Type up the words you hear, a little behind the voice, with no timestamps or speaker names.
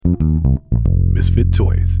Misfit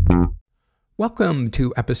Toys. Welcome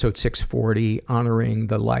to episode 640, honoring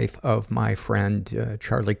the life of my friend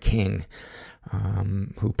Charlie King,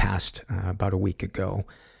 who passed about a week ago.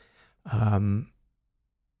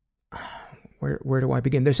 Where do I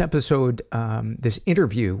begin? This episode, this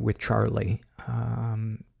interview with Charlie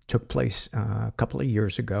took place a couple of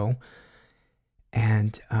years ago,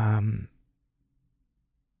 and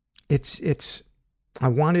it's I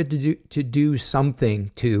wanted to do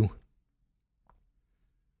something to,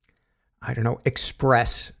 I don't know,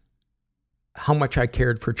 express how much I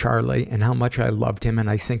cared for Charlie and how much I loved him. And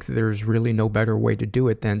I think there's really no better way to do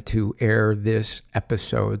it than to air this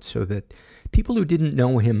episode so that people who didn't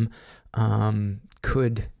know him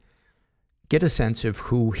could get a sense of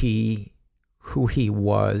who he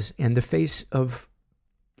was in the face of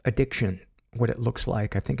addiction, what it looks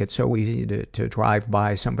like. I think it's so easy to drive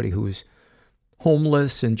by somebody who's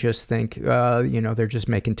homeless and just think, they're just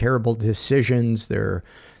making terrible decisions. They're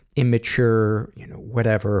immature,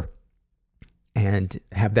 whatever, and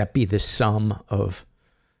have that be the sum of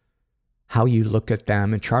how you look at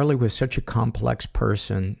them. And Charlie was such a complex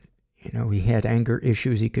person. He had anger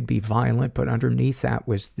issues. He could be violent, but underneath that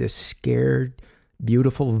was this scared,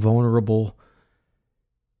 beautiful, vulnerable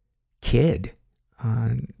kid.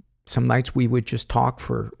 Some nights we would just talk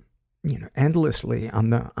for, endlessly on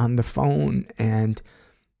the phone, and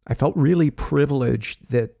I felt really privileged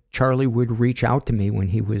that Charlie would reach out to me when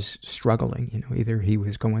he was struggling. Either he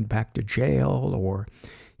was going back to jail, or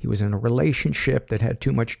he was in a relationship that had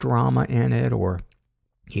too much drama in it, or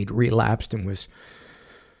he'd relapsed and was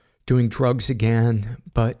doing drugs again.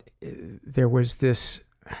 But there was this,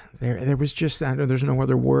 there was just, there's no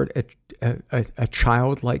other word, a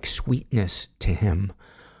childlike sweetness to him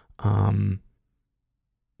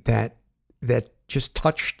that just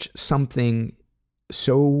touched something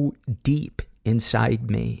so deep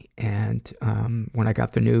inside me. And when I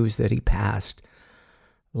got the news that he passed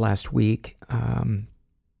last week,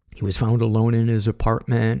 he was found alone in his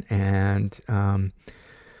apartment, and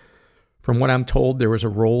from what I'm told, there was a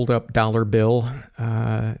rolled up dollar bill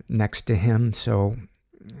next to him. So,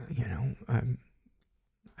 I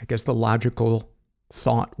guess the logical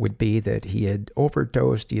thought would be that he had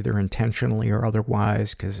overdosed, either intentionally or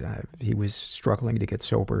otherwise, because he was struggling to get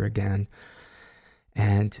sober again.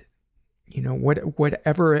 And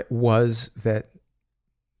whatever it was that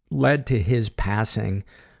led to his passing,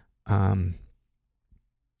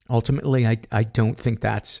 ultimately, I don't think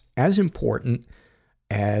that's as important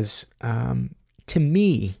as, to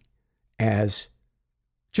me, as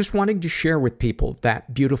just wanting to share with people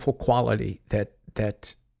that beautiful quality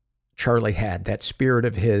that Charlie had, that spirit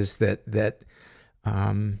of his that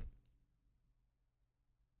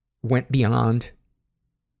went beyond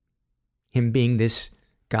him being this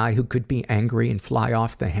guy who could be angry and fly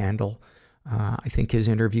off the handle. I think his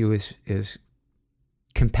interview is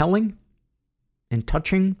compelling and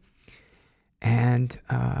touching, and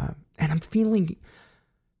I'm feeling,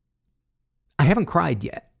 I haven't cried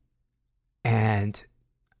yet, and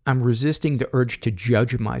I'm resisting the urge to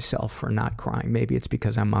judge myself for not crying. Maybe it's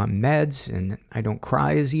because I'm on meds and I don't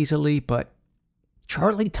cry as easily, but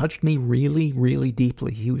Charlie touched me really, really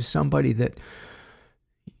deeply. He was somebody that,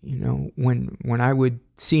 when I would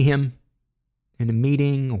see him in a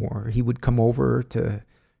meeting, or he would come over to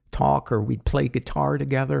talk, or we'd play guitar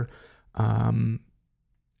together, I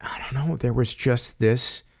don't know, there was just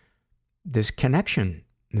this connection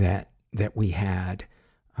that we had.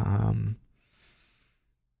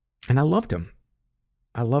 And I loved him.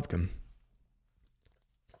 I'm going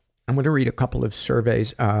to read a couple of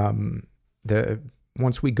surveys. Once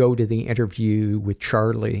we go to the interview with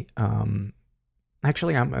Charlie,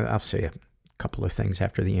 actually, I'll say a couple of things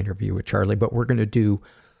after the interview with Charlie, but we're going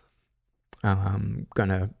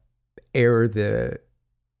to air the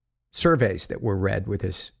surveys that were read with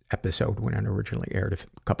this episode when it originally aired a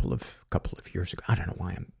couple of years ago. I don't know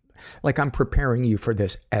why I'm preparing you for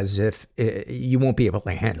this as if you won't be able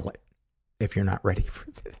to handle it if you're not ready for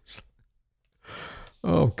this.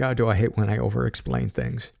 Oh God, do I hate when I over-explain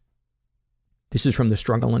things. This is from the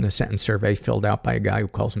Struggle in a Sentence survey filled out by a guy who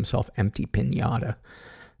calls himself Empty Pinata.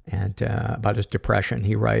 And about his depression,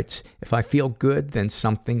 he writes, "If I feel good, then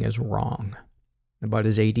something is wrong." About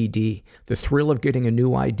his ADD, the thrill of getting a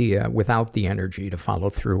new idea without the energy to follow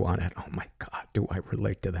through on it. Oh my God, do I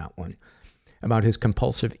relate to that one. About his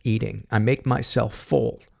compulsive eating, I make myself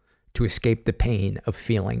full to escape the pain of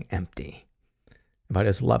feeling empty. About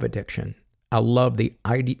his love addiction, I love the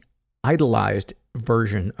idolized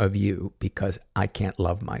version of you because I can't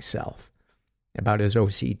love myself. About his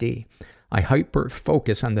OCD, I hyper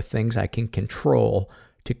focus on the things I can control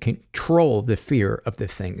to control the fear of the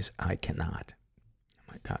things I cannot.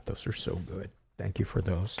 My God, those are so good. Thank you for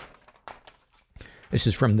those. This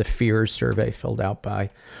is from the Fears survey filled out by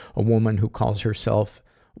a woman who calls herself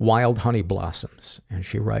Wild Honey Blossoms. And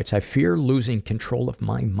she writes, I fear losing control of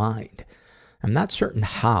my mind. I'm not certain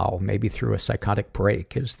how, maybe through a psychotic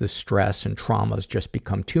break, as the stress and traumas just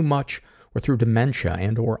become too much, or through dementia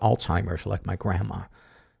and or Alzheimer's like my grandma.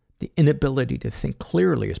 The inability to think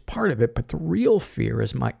clearly is part of it, but the real fear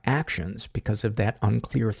is my actions because of that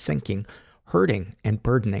unclear thinking hurting and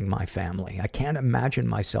burdening my family. I can't imagine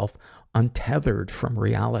myself untethered from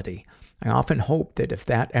reality. I often hope that if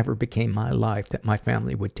that ever became my life, that my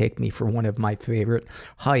family would take me for one of my favorite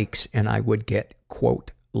hikes and I would get,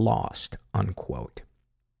 quote, lost, unquote.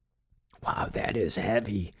 Wow, that is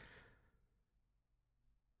heavy.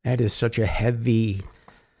 That is such a heavy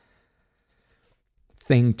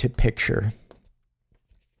thing to picture.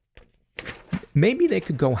 Maybe they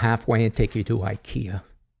could go halfway and take you to IKEA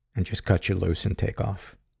and just cut you loose and take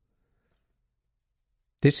off.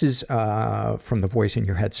 This is from the Voice in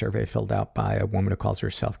Your Head survey filled out by a woman who calls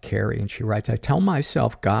herself Carrie, and she writes, I tell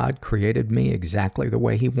myself God created me exactly the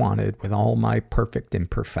way he wanted with all my perfect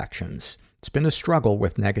imperfections. It's been a struggle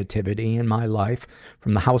with negativity in my life,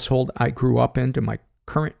 from the household I grew up in to my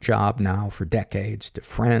current job now for decades, to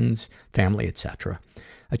friends, family, etc.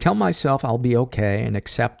 I tell myself I'll be okay and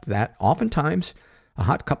accept that oftentimes a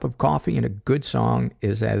hot cup of coffee and a good song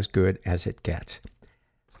is as good as it gets.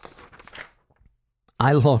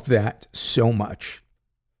 I love that so much.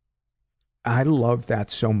 I love that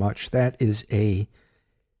so much. That is a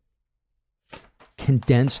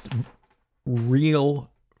condensed, real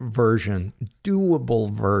version, doable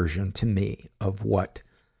version to me of what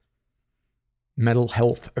mental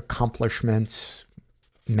health accomplishments,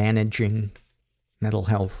 managing mental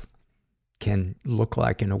health can look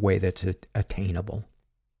like in a way that's attainable.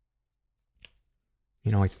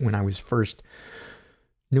 You know, when I was first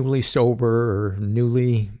newly sober or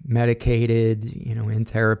newly medicated, you know, in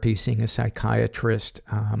therapy, seeing a psychiatrist,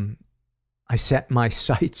 I set my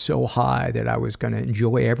sights so high that I was going to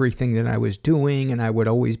enjoy everything that I was doing and I would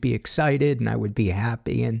always be excited and I would be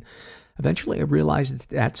happy. And eventually I realized that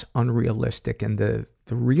that's unrealistic. And the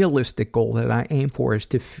realistic goal that I aim for is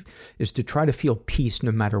to try to feel peace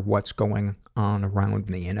no matter what's going on around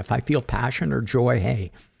me. And if I feel passion or joy,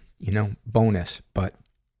 hey, you know, bonus. But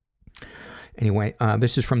anyway,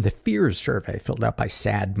 this is from the Fears survey filled out by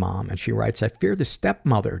Sad Mom, and she writes, I fear the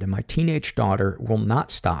stepmother to my teenage daughter will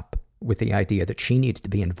not stop with the idea that she needs to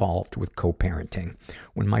be involved with co-parenting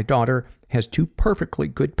when my daughter has two perfectly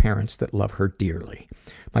good parents that love her dearly.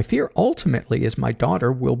 My fear ultimately is my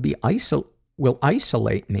daughter will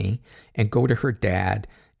isolate me and go to her dad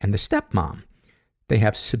and the stepmom. They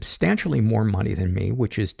have substantially more money than me,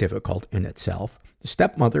 which is difficult in itself. The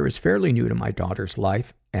stepmother is fairly new to my daughter's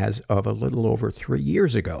life as of a little over 3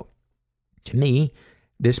 years ago. To me,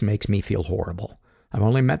 this makes me feel horrible. I've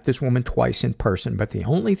only met this woman twice in person, but the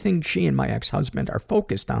only thing she and my ex-husband are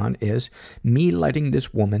focused on is me letting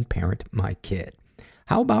this woman parent my kid.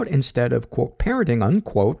 How about instead of, quote, parenting,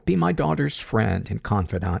 unquote, be my daughter's friend and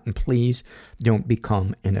confidant, and please don't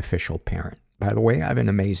become an official parent. By the way, I have an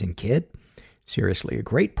amazing kid. Seriously, a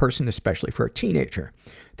great person, especially for a teenager.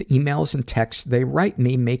 The emails and texts they write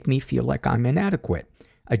me make me feel like I'm inadequate.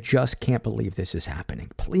 I just can't believe this is happening.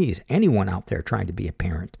 Please, anyone out there trying to be a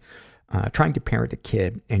parent, trying to parent a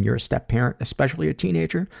kid, and you're a step parent, especially a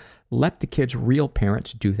teenager, let the kid's real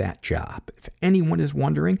parents do that job. If anyone is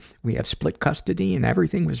wondering, we have split custody and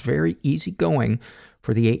everything was very easy going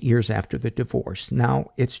for the 8 years after the divorce.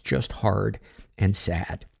 Now it's just hard and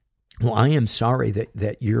sad. Well, I am sorry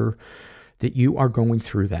that you are going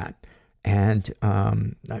through that. And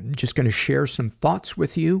I'm just going to share some thoughts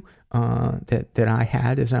with you that I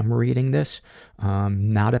had as I'm reading this.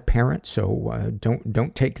 Not a parent, so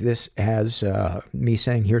don't take this as me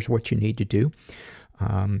saying, here's what you need to do.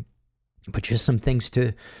 But just some things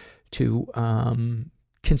to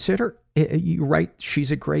consider. You're right,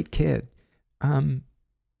 she's a great kid.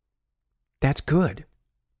 That's good.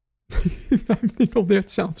 I know that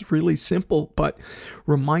sounds really simple, but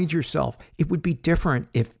remind yourself, it would be different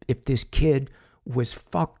if this kid was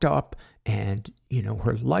fucked up and, you know,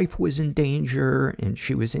 her life was in danger and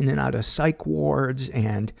she was in and out of psych wards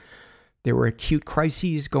and there were acute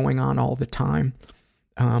crises going on all the time.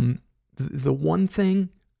 The one thing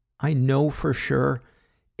I know for sure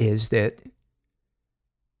is that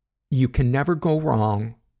you can never go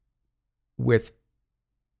wrong with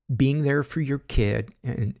being there for your kid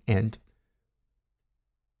and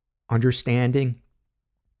understanding,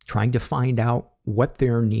 trying to find out what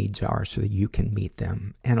their needs are so that you can meet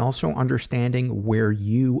them, and also understanding where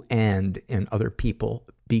you end and other people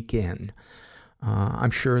begin.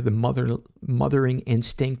 I'm sure the mothering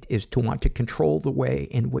instinct is to want to control the way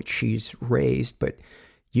in which she's raised, but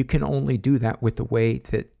you can only do that with the way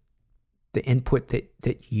that the input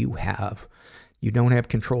that you have. You don't have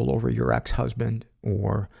control over your ex-husband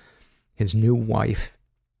or his new wife.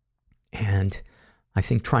 And I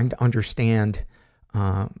think trying to understand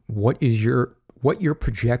what your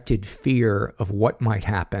projected fear of what might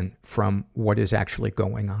happen from what is actually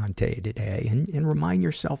going on day to day, and remind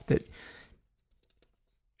yourself that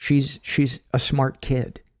she's a smart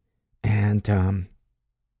kid, and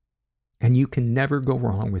you can never go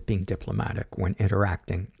wrong with being diplomatic when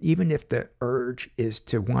interacting. Even if the urge is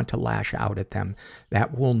to want to lash out at them,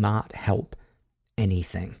 that will not help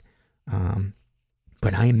anything.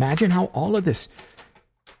 But I imagine how all of this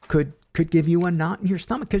could give you a knot in your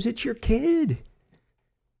stomach, because it's your kid.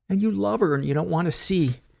 And you love her, and you don't want to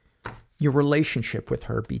see your relationship with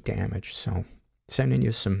her be damaged. So, sending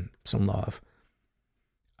you some love.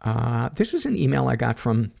 This was an email I got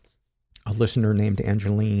from a listener named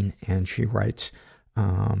Angeline, and she writes,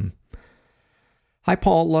 Hi,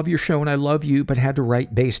 Paul. Love your show, and I love you, but had to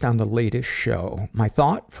write based on the latest show. My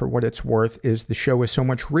thought, for what it's worth, is the show is so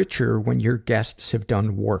much richer when your guests have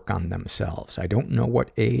done work on themselves. I don't know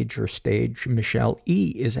what age or stage Michelle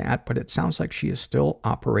E. is at, but it sounds like she is still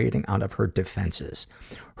operating out of her defenses.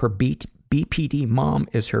 Her BPD mom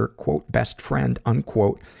is her, quote, best friend,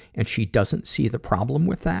 unquote, and she doesn't see the problem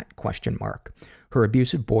with that, question mark. Her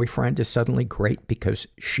abusive boyfriend is suddenly great because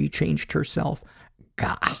she changed herself.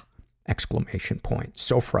 Gah! Exclamation point.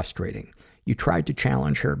 So frustrating. You tried to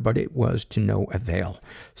challenge her, but it was to no avail.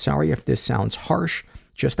 Sorry if this sounds harsh,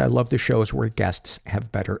 just I love the shows where guests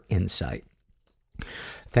have better insight.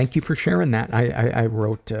 Thank you for sharing that. I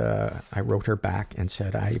wrote her back and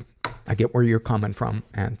said, I get where you're coming from,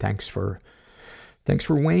 and thanks for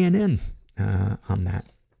weighing in on that.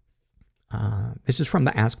 This is from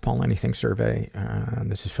the Ask Paul Anything survey.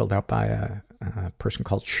 This is filled out by a person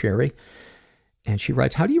called Sherry. And she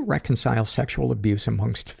writes, how do you reconcile sexual abuse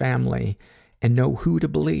amongst family and know who to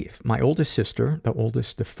believe? My oldest sister, the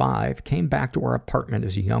oldest of 5, came back to our apartment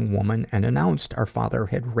as a young woman and announced our father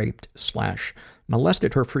had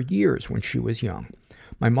raped/molested her for years when she was young.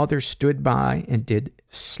 My mother stood by and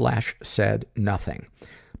did/said nothing.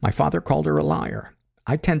 My father called her a liar.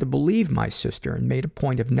 I tend to believe my sister and made a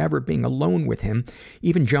point of never being alone with him,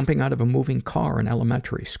 even jumping out of a moving car in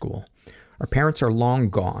elementary school. Our parents are long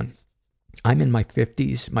gone. I'm in my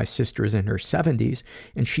 50s, my sister is in her 70s,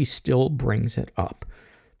 and she still brings it up.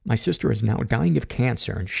 My sister is now dying of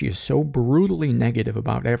cancer, and she is so brutally negative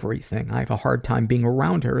about everything. I have a hard time being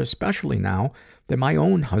around her, especially now that my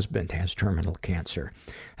own husband has terminal cancer.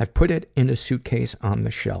 I've put it in a suitcase on the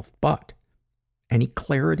shelf, but any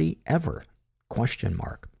clarity ever? Question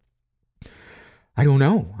mark. I don't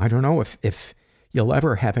know. I don't know if you'll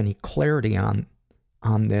ever have any clarity on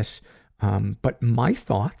this, but my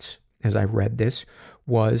thoughts as I read this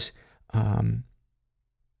was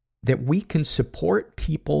that we can support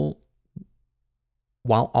people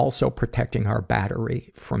while also protecting our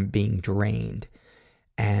battery from being drained.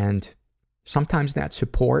 And sometimes that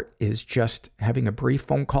support is just having a brief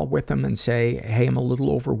phone call with them and say, hey, I'm a little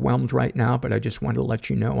overwhelmed right now, but I just want to let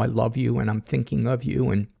you know I love you and I'm thinking of you.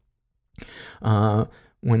 And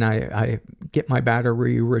when I get my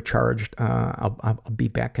battery recharged, I'll be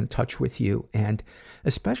back in touch with you. And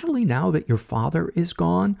especially now that your father is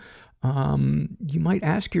gone, you might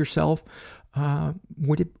ask yourself,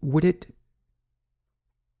 would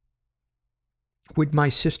my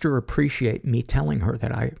sister appreciate me telling her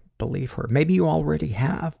that I believe her? Maybe you already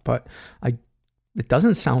have, but it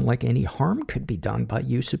doesn't sound like any harm could be done by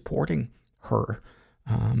you supporting her.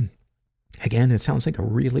 Again, it sounds like a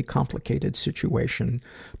really complicated situation,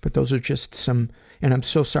 but those are just some, and I'm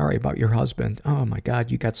so sorry about your husband. Oh my God,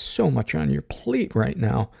 you got so much on your plate right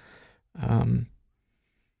now.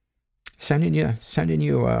 Sending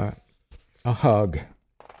you a hug.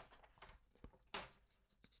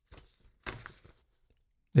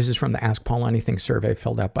 This is from the Ask Paul Anything survey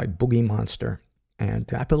filled out by Boogie Monster.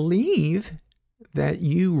 And I believe that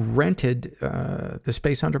you rented the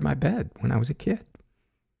space under my bed when I was a kid.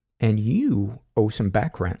 And you owe some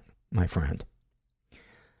back rent, my friend.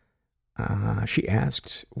 She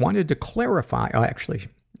asks, wanted to clarify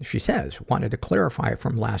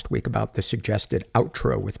from last week about the suggested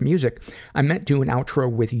outro with music. I meant do an outro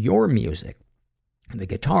with your music, the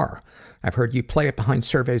guitar. I've heard you play it behind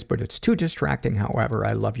surveys, but it's too distracting. However,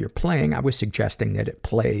 I love your playing. I was suggesting that it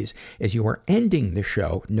plays as you are ending the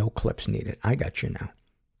show. No clips needed. I got you now.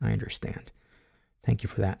 I understand. Thank you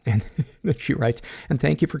for that. And she writes, and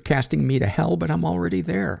thank you for casting me to hell, but I'm already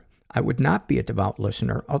there. I would not be a devout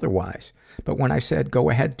listener otherwise. But when I said, go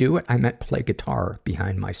ahead, do it, I meant play guitar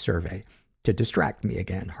behind my survey to distract me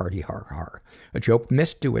again. Hardy har har. A joke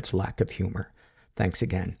missed due its lack of humor. Thanks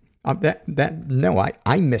again.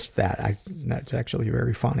 I missed that. That's actually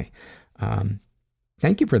very funny.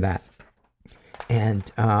 Thank you for that. And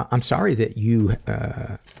I'm sorry that you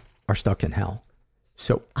are stuck in hell.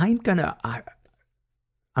 So on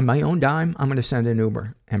my own dime, I'm gonna send an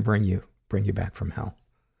Uber and bring you back from hell.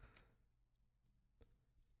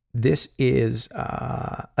 This is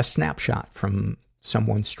a snapshot from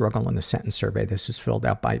someone's struggle in a sentence survey. This is filled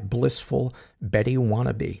out by Blissful Betty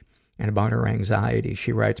Wannabe. And about her anxiety,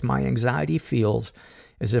 she writes, my anxiety feels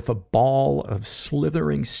as if a ball of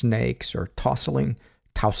slithering snakes or tousling,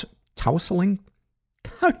 how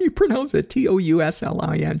do you pronounce it?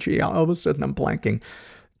 Tousling. All of a sudden I'm blanking.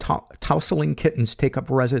 Tousling kittens take up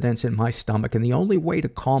residence in my stomach, and the only way to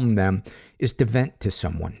calm them is to vent to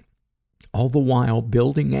someone. All the while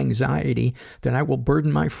building anxiety that I will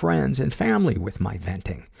burden my friends and family with my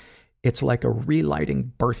venting. It's like a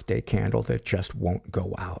relighting birthday candle that just won't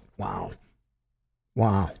go out. Wow.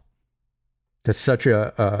 That's such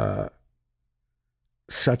a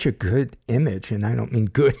good image, and I don't mean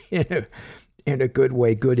good in a good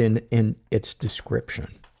way, good in its description.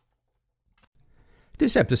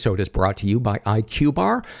 This episode is brought to you by IQ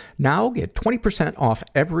Bar. Now get 20% off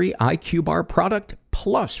every IQ Bar product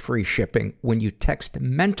plus free shipping when you text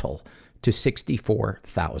MENTAL to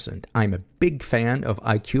 64,000. I'm a big fan of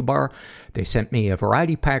IQ Bar. They sent me a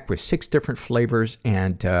variety pack with 6 different flavors,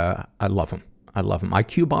 and I love them.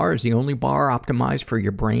 IQ Bar is the only bar optimized for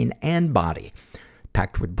your brain and body.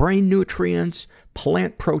 Packed with brain nutrients,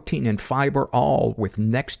 plant protein, and fiber, all with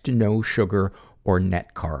next to no sugar or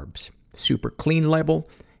net carbs. Super clean label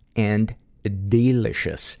and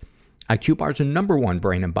delicious. IQ Bar is the #1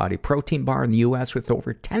 brain and body protein bar in the U.S. with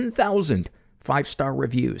over 10,000 5-star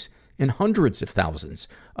reviews and hundreds of thousands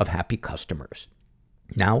of happy customers.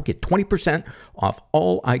 Now get 20% off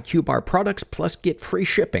all IQ Bar products plus get free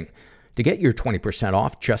shipping. To get your 20%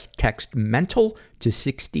 off, just text MENTAL to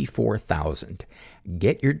 64,000.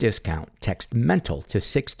 Get your discount. Text MENTAL to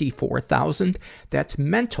 64,000. That's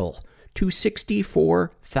MENTAL to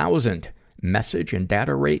 64,000. Message and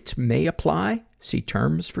data rates may apply. See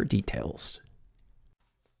terms for details.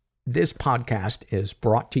 This podcast is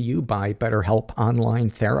brought to you by BetterHelp Online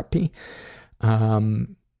Therapy.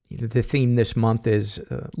 The theme this month is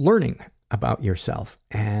learning about yourself.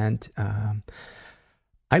 And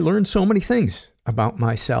I learned so many things about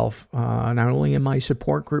myself, not only in my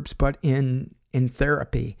support groups, but in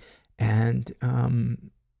therapy. And,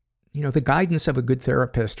 the guidance of a good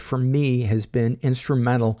therapist for me has been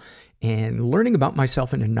instrumental in learning about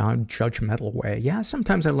myself in a non-judgmental way. Yeah,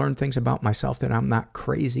 sometimes I learn things about myself that I'm not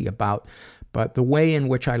crazy about, but the way in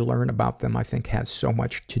which I learn about them, I think, has so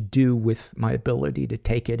much to do with my ability to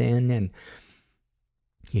take it in and,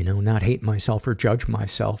 not hate myself or judge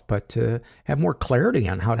myself, but to have more clarity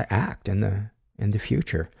on how to act in the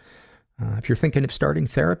future. If you're thinking of starting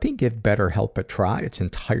therapy, give BetterHelp a try. It's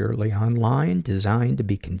entirely online, designed to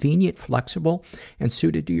be convenient, flexible, and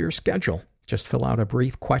suited to your schedule. Just fill out a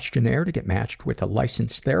brief questionnaire to get matched with a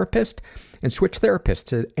licensed therapist and switch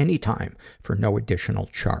therapists at any time for no additional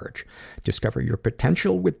charge. Discover your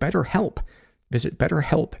potential with BetterHelp. Visit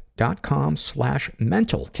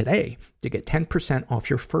BetterHelp.com/mental today to get 10% off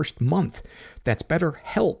your first month. That's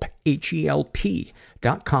BetterHelp,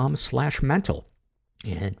 HELP.com/mental.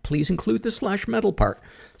 And please include the /mental part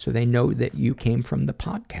so they know that you came from the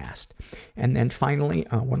podcast. And then finally,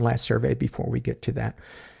 one last survey before we get to that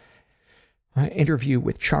interview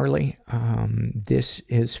with Charlie. This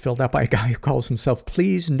is filled out by a guy who calls himself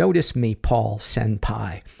Please Notice Me, Paul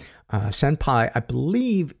Senpai. Senpai, I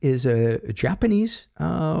believe, is a Japanese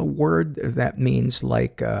word that means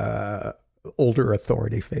like older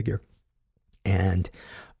authority figure. And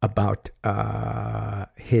about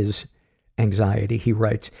his anxiety, he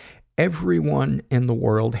writes, everyone in the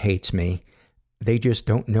world hates me. They just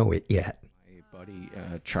don't know it yet. My buddy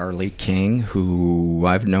Charlie King, who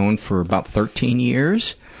I've known for about 13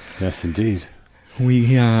 years. Yes, indeed.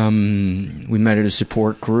 We met at a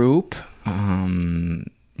support group.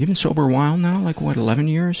 You've been sober a while now, like what, 11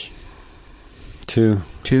 years? Two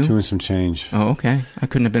 2 and some change. Oh, okay. I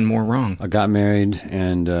couldn't have been more wrong. I got married,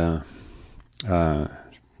 and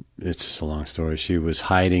it's just a long story. She was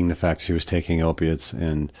hiding the fact she was taking opiates,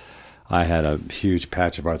 and I had a huge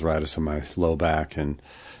patch of arthritis on my low back and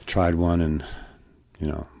tried one, and,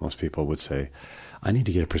 most people would say, I need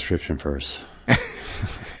to get a prescription first.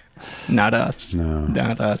 Not us. No.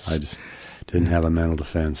 Not us. I just didn't have a mental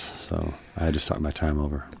defense, so I had to start my time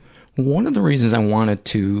over. One of the reasons I wanted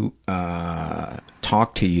to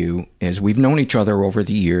talk to you is we've known each other over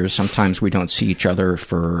the years. Sometimes we don't see each other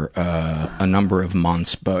for a number of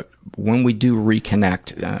months, but when we do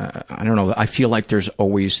reconnect, I don't know, I feel like there's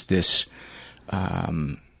always this,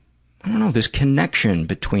 this connection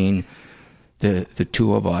between the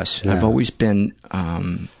two of us. Yeah. I've always been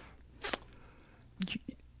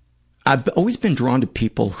drawn to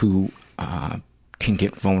people who can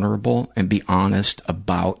get vulnerable and be honest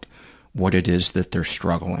about what it is that they're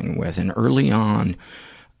struggling with. And early on,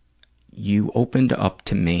 you opened up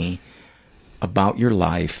to me about your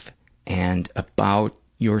life and about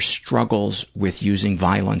your struggles with using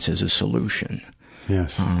violence as a solution.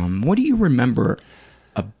 Yes. What do you remember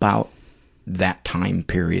about that time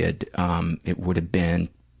period? It would have been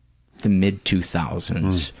the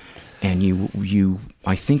mid-2000s. And you,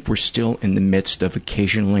 I think we're still in the midst of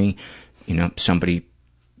occasionally, somebody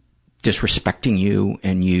disrespecting you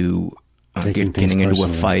and you getting into a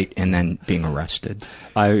fight and then being arrested.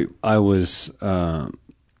 I was, I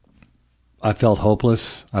felt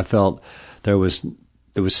hopeless. I felt it was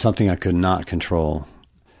something I could not control,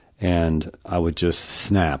 and I would just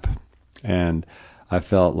snap. And I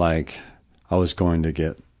felt like I was going to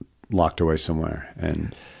get locked away somewhere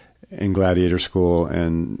and in gladiator school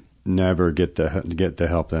and never get the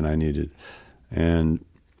help that I needed. And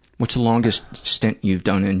what's the longest stint you've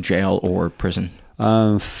done in jail or prison?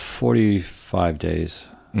 45 days.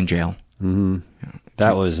 In jail? Mm-hmm. Yeah.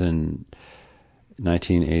 That was in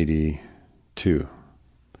 1982.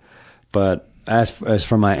 But as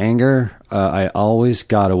for my anger, I always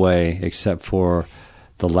got away except for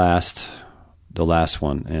the last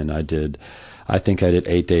one. And I think I did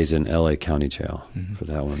 8 days in LA County Jail for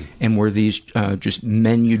that one. And were these just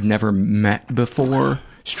men you'd never met before?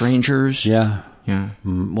 Strangers? Yeah. Yeah.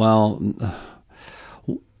 Well,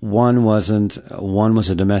 one was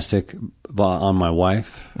a domestic on my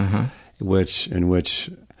wife, in which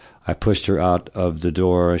I pushed her out of the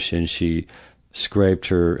door and she scraped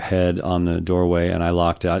her head on the doorway and I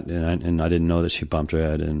locked out and I didn't know that she bumped her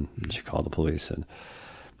head and she called the police and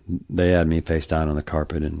they had me face down on the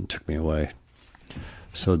carpet and took me away.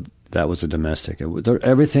 So that was a domestic.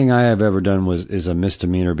 Everything I have ever done is a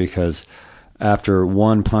misdemeanor because after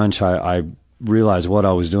one punch I realized what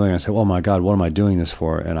I was doing. I said, oh my God, what am I doing this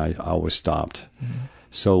for? And I always stopped.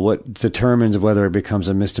 So what determines whether it becomes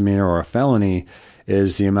a misdemeanor or a felony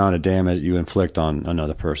is the amount of damage you inflict on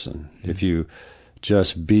another person. If you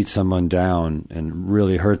just beat someone down and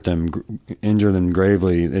really hurt them, injure them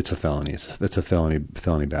gravely, it's a felony. It's a felony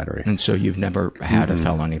battery. And so you've never had a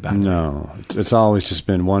felony battery? No. It's always just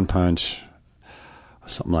been one punch,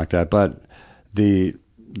 something like that. But the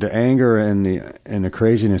anger and the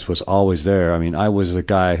craziness was always there. I mean, I was the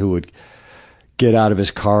guy who would get out of his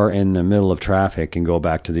car in the middle of traffic and go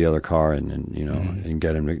back to the other car and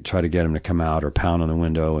and try to get him to come out or pound on the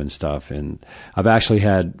window and stuff. And I've actually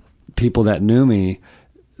had people that knew me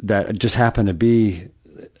that just happened to be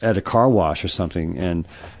at a car wash or something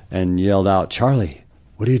and yelled out, "Charlie,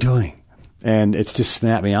 what are you doing?" And it's just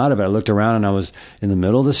snapped me out of it. I looked around and I was in the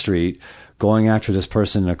middle of the street going after this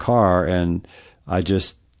person in a car, and I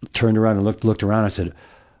just turned around and looked around. I said,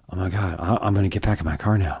 "Oh my God, I'm going to get back in my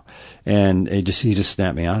car now." And he just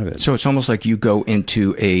snapped me out of it. So it's almost like you go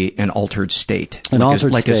into an altered state.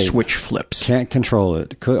 Like a switch flips. Can't control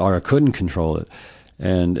it, or I couldn't control it.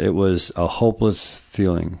 And it was a hopeless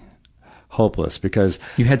feeling. Hopeless, because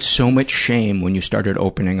you had so much shame when you started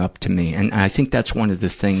opening up to me. And I think that's one of the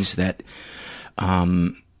things that,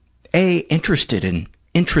 A,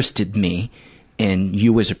 interested me in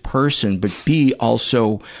you as a person, but B,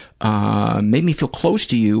 also made me feel close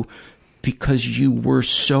to you because you were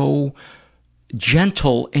so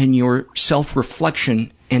gentle in your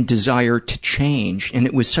self-reflection and desire to change. And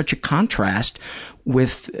it was such a contrast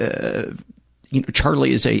with,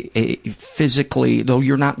 Charlie is a physically, though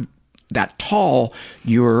you're not that tall,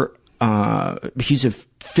 he's a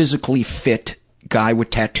physically fit guy with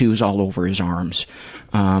tattoos all over his arms.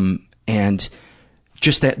 And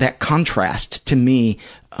just that contrast to me,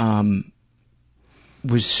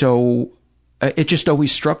 was so, it just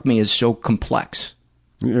always struck me as so complex.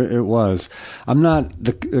 It was. I'm not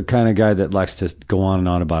the kind of guy that likes to go on and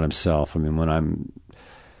on about himself. I mean,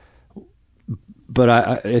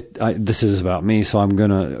 this is about me, so I'm going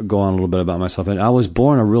to go on a little bit about myself. And I was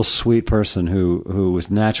born a real sweet person who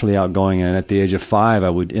was naturally outgoing. And at the age of 5, I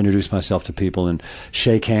would introduce myself to people and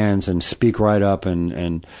shake hands and speak right up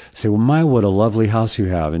and say, well, what a lovely house you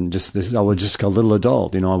have. And I was just a little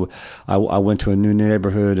adult. I went to a new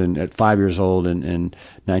neighborhood and at 5 years old and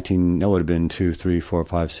that would have been 2, 3, 4,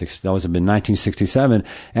 5, 6. That would have been 1967.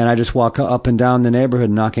 And I just walk up and down the neighborhood,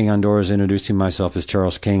 knocking on doors, introducing myself as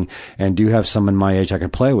Charles King. And do you have someone my age I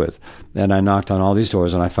could play with? And I knocked on all these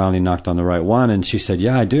doors, and I finally knocked on the right one. And she said,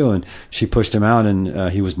 yeah, I do. And she pushed him out,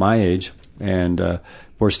 and he was my age. And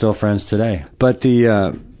we're still friends today. But the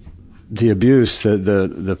abuse,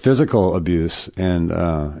 the physical abuse, and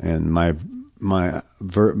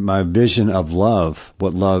my vision of love,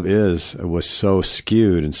 what love is, was so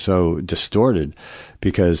skewed and so distorted,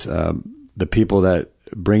 because the people that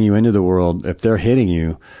bring you into the world, if they're hitting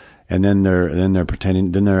you, and then they're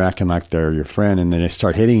pretending, then they're acting like they're your friend, and then they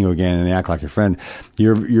start hitting you again, and they act like your friend,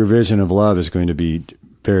 your vision of love is going to be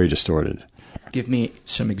very distorted. Give me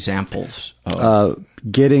some examples of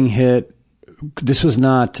getting hit. This was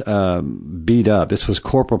not beat up. This was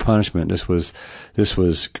corporal punishment. This was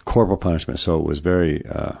corporal punishment. So it was very.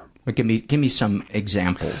 But give me some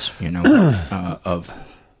examples, of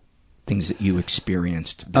things that you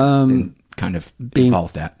experienced and kind of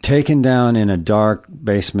involved that. Taken down in a dark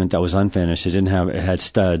basement that was unfinished. It had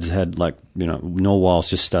studs. It had no walls,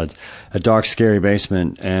 just studs. A dark, scary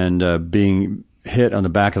basement, and being hit on the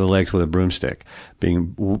back of the legs with a broomstick,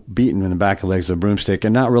 being beaten in the back of the legs with a broomstick,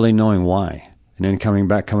 and not really knowing why. And then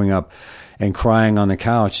coming up and crying on the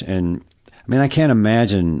couch. And I mean, I can't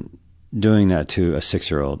imagine doing that to a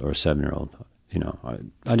 6-year-old or a 7-year-old.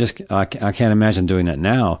 I can't imagine doing that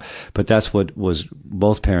now, but that's what was,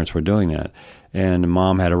 both parents were doing that. And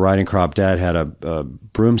mom had a riding crop, dad had a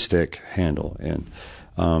broomstick handle. And,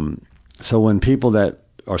 so when people that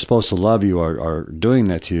are supposed to love you are doing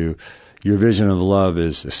that to you, your vision of love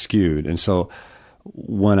is skewed. And so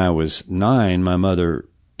when I was 9, my mother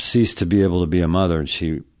ceased to be able to be a mother, and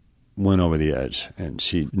she went over the edge, and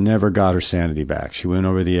she never got her sanity back. She went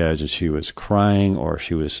over the edge, and she was crying, or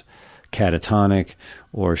she was catatonic,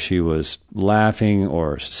 or she was laughing,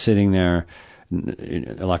 or sitting there.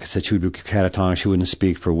 Like I said, she would be catatonic. She wouldn't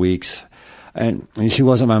speak for weeks. And she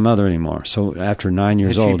wasn't my mother anymore. So after 9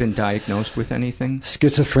 years old... Had she been diagnosed with anything?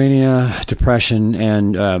 Schizophrenia, depression,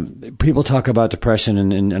 and people talk about depression,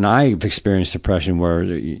 and I've experienced depression where,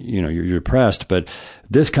 you're depressed, but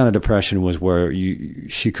this kind of depression was where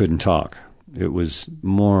she couldn't talk. It was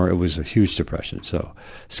a huge depression. So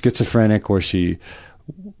schizophrenic, where she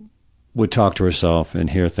would talk to herself and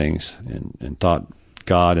hear things and thought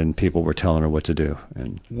God and people were telling her what to do.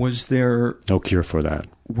 And was there no cure for that?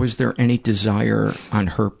 Was there any desire on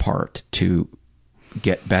her part to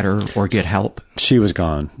get better or get help? She was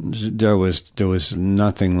gone. There was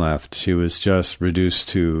nothing left. She was just reduced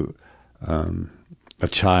to a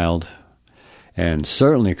child, and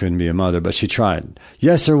certainly couldn't be a mother, but she tried.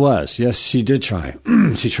 Yes, there was. Yes, she did try.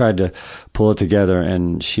 She tried to pull it together,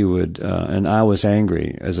 and she would, and I was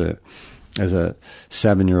angry as a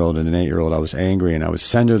 7-year-old and an 8-year-old. I was angry, and I would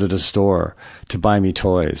send her to the store to buy me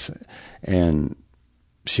toys, and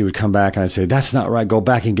she would come back and I'd say, that's not right. Go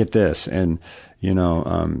back and get this. And,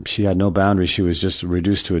 she had no boundaries. She was just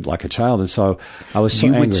reduced to it like a child. And so I was so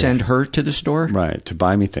angry. You would send her to the store? Right. To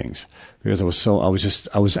buy me things, because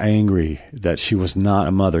I was angry that she was not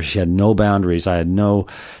a mother. She had no boundaries. I had no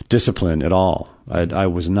discipline at all. I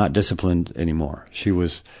was not disciplined anymore.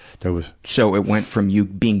 So it went from you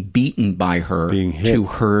being beaten by her to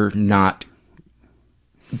her not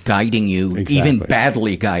guiding you, exactly. Even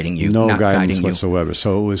badly guiding you, no not guidance guiding whatsoever. You.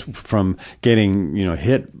 So it was from getting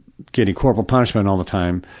hit, getting corporal punishment all the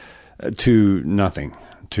time, to nothing,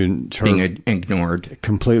 to her being ignored,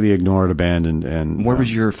 completely ignored, abandoned. And where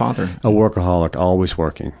was your father? A workaholic, always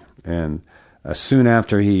working. And soon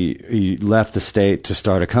after he left the state to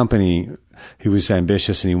start a company, he was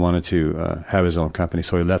ambitious and he wanted to have his own company.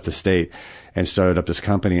 So he left the state and started up this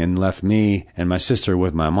company, and left me and my sister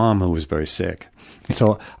with my mom, who was very sick.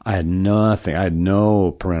 So I had nothing. I had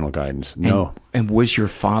no parental guidance. No. And was your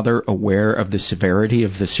father aware of the severity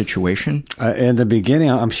of the situation? In the beginning,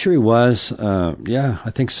 I'm sure he was. Yeah,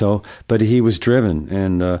 I think so. But he was driven.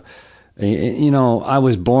 And, I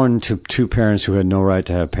was born to two parents who had no right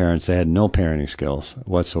to have parents. They had no parenting skills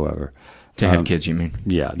whatsoever. To have kids, you mean?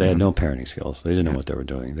 Yeah, they had no parenting skills. They didn't know what they were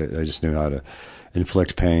doing. They just knew how to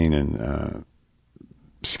inflict pain and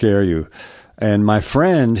scare you. And my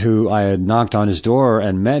friend, who I had knocked on his door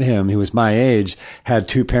and met him, he was my age, had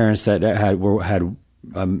two parents that had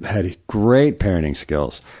great parenting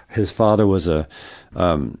skills. His father was a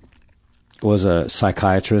was a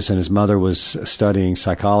psychiatrist, and his mother was studying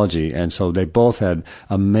psychology, and so they both had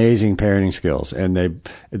amazing parenting skills, and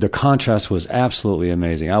the contrast was absolutely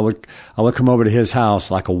amazing. I would come over to his house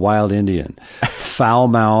like a wild Indian, foul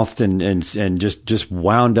mouthed and just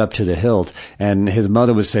wound up to the hilt, and his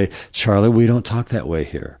mother would say, "Charlie, we don't talk that way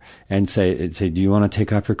here," and say, "Do you want to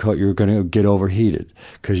take off your coat? You're going to get overheated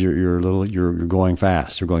because you're going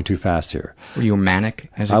fast. You're going too fast here." Were you manic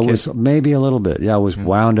as a kid? I was maybe a little bit. Yeah, I was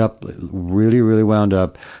wound up, really, really wound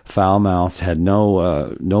up, foul mouthed, had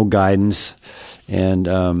no guidance, and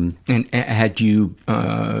had you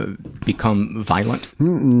become violent?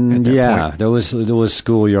 Yeah, point? there was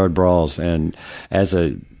schoolyard brawls, and as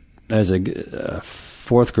a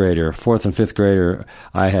fourth and fifth grader,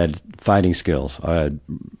 I had fighting skills. I had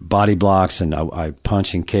body blocks, and I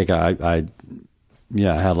punch and kick. I had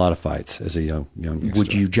a lot of fights as a young youngster.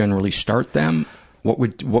 Would you generally start them? What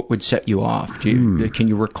would set you off? Can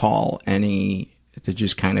you recall any to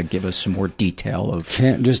just kind of give us some more detail of?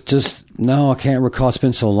 No, I can't recall. It's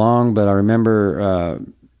been so long, but I remember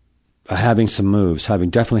having some moves,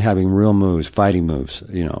 definitely having real moves, fighting moves.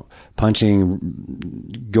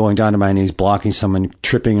 Punching, going down to my knees, blocking someone,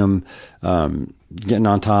 tripping them, getting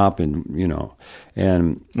on top, and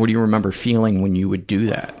And what do you remember feeling when you would do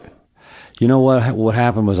that? You know what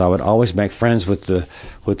happened was I would always make friends with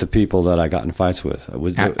the people that I got in fights with.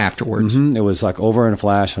 Afterwards? Mm-hmm, it was like over in a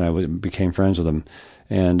flash, and I became friends with them.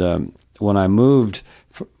 And when I moved,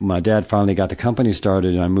 my dad finally got the company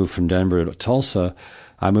started, and I moved from Denver to Tulsa.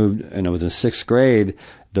 I moved, and it was in 6th grade.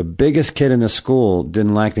 The biggest kid in the school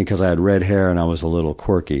didn't like me because I had red hair and I was a little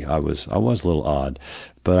quirky. I was a little odd,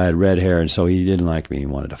 but I had red hair, and so he didn't like me. He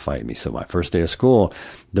wanted to fight me. So my first day of school,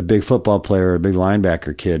 the big football player, a big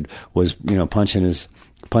linebacker kid, was punching his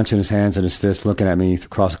hands in his fist, looking at me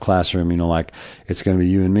across the classroom, like it's going to be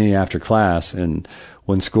you and me after class. And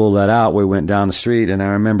when school let out, we went down the street, and I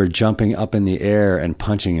remember jumping up in the air and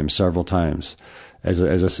punching him several times. As a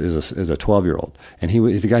 12-year-old, and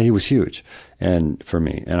he was huge, and for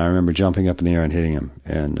me, and I remember jumping up in the air and hitting him,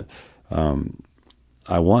 and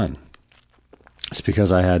I won. It's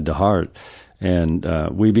because I had the heart, and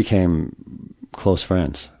we became close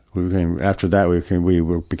friends. After that we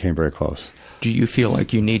became very close. Do you feel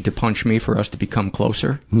like you need to punch me for us to become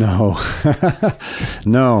closer? No,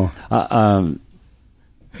 no.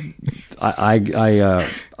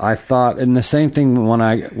 I thought, and the same thing when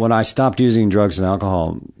I stopped using drugs and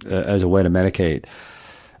alcohol as a way to medicate.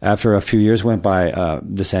 After a few years went by,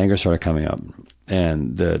 this anger started coming up,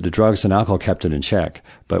 and the drugs and alcohol kept it in check.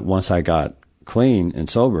 But once I got clean and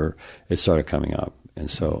sober, it started coming up, and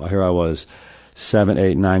so here I was, 7,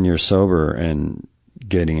 8, 9 years sober and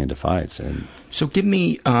getting into fights. And so, give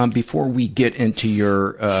me before we get into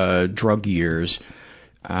your drug years.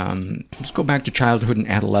 Let's go back to childhood and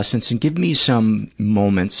adolescence and give me some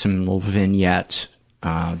moments, some little vignettes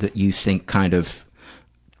that you think kind of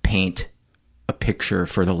paint a picture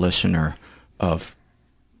for the listener of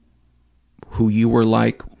who you were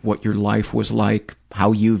like, what your life was like,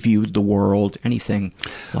 how you viewed the world, anything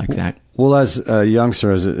like that. Well, as a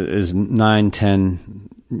youngster, as 9, 10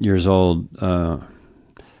 years old,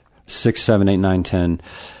 6, 7, 8, 9, 10,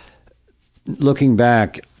 looking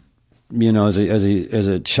back, as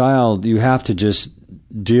a child, you have to just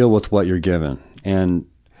deal with what you're given. And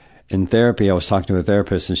in therapy, I was talking to a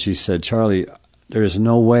therapist, and she said, "Charlie, there is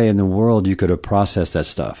no way in the world you could have processed that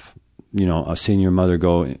stuff. I've seen your mother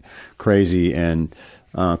go crazy and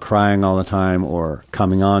crying all the time, or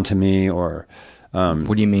coming on to me, or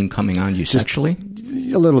what do you mean coming on you sexually?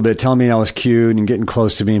 A little bit, telling me I was cute and getting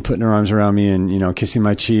close to me and putting her arms around me and kissing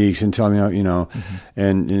my cheeks and telling me Mm-hmm.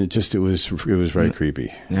 and it was very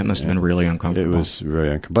creepy. That must have been really uncomfortable. It was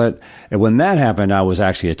very uncomfortable. But when that happened, I was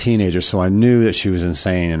actually a teenager, so I knew that she was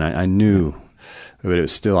insane, and I knew, but I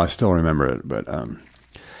still remember it. But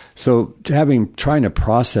so trying to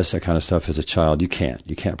process that kind of stuff as a child, you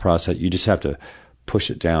can't process it. You just have to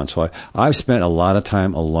push it down. So I've spent a lot of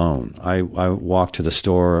time alone. I walked to the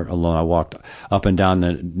store alone. I walked up and down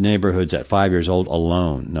the neighborhoods at 5 years old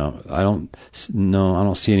alone. No, I don't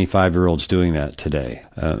see any 5-year-olds doing that today.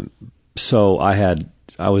 So I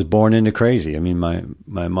was born into crazy. I mean,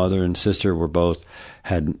 my mother and sister were both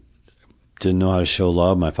didn't know how to show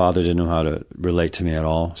love. My father didn't know how to relate to me at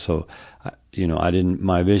all. So,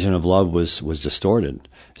 my vision of love was distorted.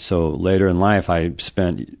 So later in life, I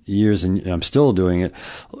spent years, and I'm still doing it,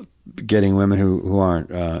 getting women who aren't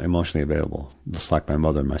emotionally available, just like my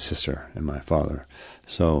mother and my sister and my father.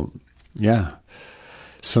 So, yeah.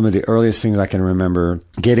 Some of the earliest things I can remember,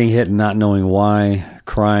 getting hit and not knowing why,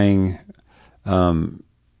 crying, wondering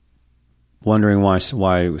why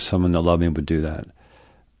someone that loved me would do that.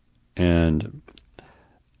 and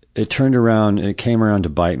it turned around. It came around to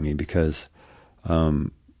bite me because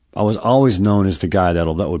I was always known as the guy that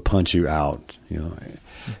would punch you out, you know.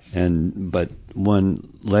 But when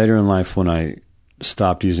later in life, when I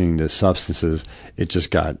stopped using the substances, it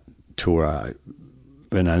just got to where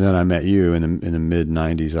then I met you in the mid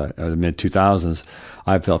 '90s, the mid 2000s.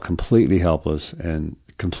 I felt completely helpless and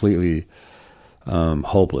completely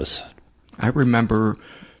hopeless. I remember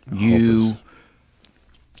you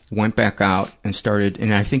went back out and started,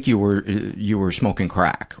 and I think you were smoking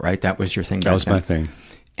crack, right? That was your thing. That was my thing.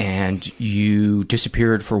 And you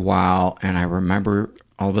disappeared for a while, and I remember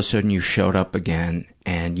all of a sudden you showed up again,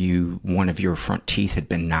 and one of your front teeth had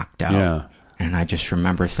been knocked out. Yeah. And I just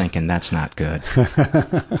remember thinking, that's not good.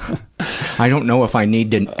 I don't know if I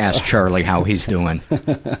need to ask Charlie how he's doing.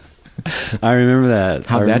 I remember that.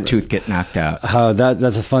 How'd that tooth get knocked out?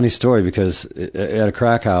 That's a funny story because at a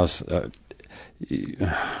crack house,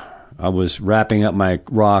 I was wrapping up my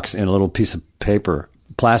rocks in a little piece of paper,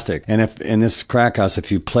 plastic. And if in this crack house,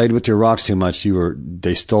 if you played with your rocks too much,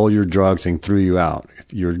 they stole your drugs and threw you out.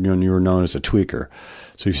 You were known as a tweaker.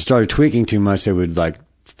 So if you started tweaking too much, they would like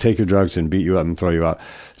take your drugs and beat you up and throw you out.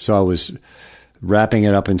 So I was wrapping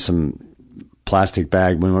it up in some plastic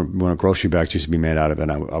bag when a grocery bags used to be made out of it.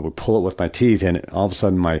 And I would pull it with my teeth, and all of a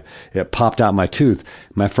sudden it popped out my tooth.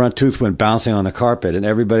 My front tooth went bouncing on the carpet, and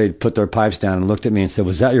everybody put their pipes down and looked at me and said,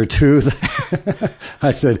 "Was that your tooth?" I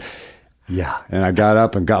said, "Yeah." And I got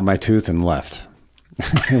up and got my tooth and left.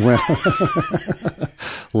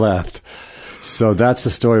 Left. So that's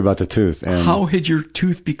the story about the tooth. And how had your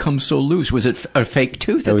tooth become so loose? Was it a fake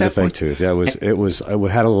tooth at that point? It was a fake tooth. Yeah,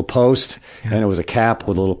 it had a little post, and it was a cap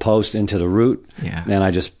with a little post into the root. Yeah. And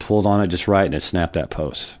I just pulled on it just right, and it snapped that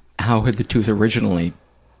post. How had the tooth originally?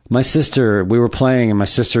 My sister, we were playing, and my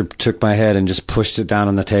sister took my head and just pushed it down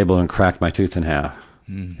on the table and cracked my tooth in half.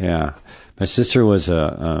 Mm. Yeah. My sister was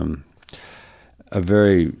a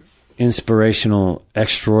very inspirational,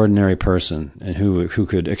 extraordinary person, and who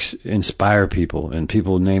could inspire people, and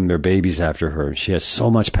people named their babies after her. She has so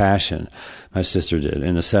much passion. My sister did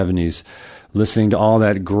in the 70s, listening to all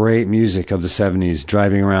that great music of the 70s,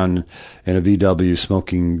 driving around in a VW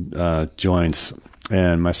smoking joints.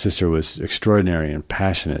 And my sister was extraordinary and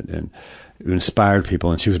passionate and inspired people.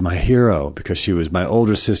 And she was my hero because she was my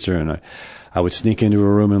older sister, and I would sneak into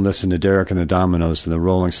her room and listen to Derek and the Dominos and the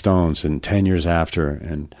Rolling Stones and 10 Years After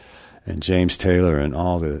and James Taylor and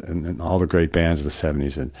all the great bands of the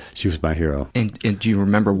 70s, and she was my hero. And do you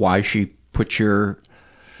remember why she put your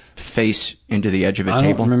face into the edge of a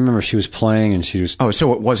table? I don't remember. She was playing, and she was... Oh,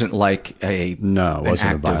 so it wasn't like No, it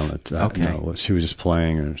wasn't a violent... Okay. No, she was just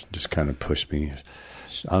playing and just kind of pushed me.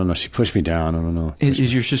 I don't know. She pushed me down. I don't know.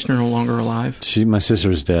 Is your sister no longer alive? My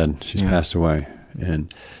sister is dead. She's passed away.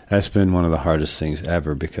 And that's been one of the hardest things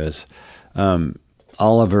ever because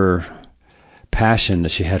all of her passion that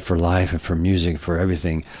she had for life and for music, for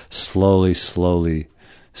everything, slowly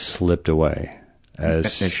slipped away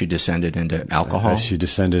as she descended into alcohol. As she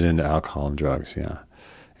descended into alcohol and drugs, yeah.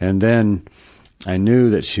 And then I knew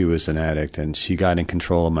that she was an addict, and she got in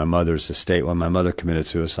control of my mother's estate when my mother committed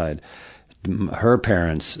suicide. Her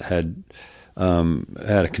parents had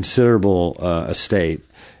a considerable estate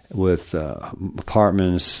with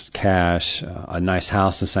apartments, cash, a nice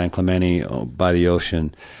house in San Clemente by the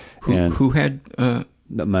ocean. Who had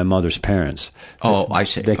my mother's parents? Oh, I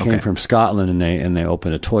see. They came from Scotland, and they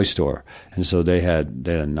opened a toy store, and so she had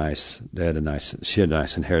a nice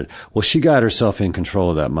inheritance. Well, she got herself in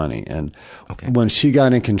control of that money, and when she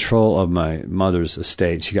got in control of my mother's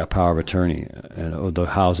estate, she got power of attorney and the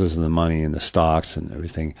houses and the money and the stocks and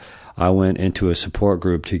everything. I went into a support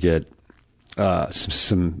group to get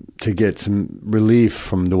some relief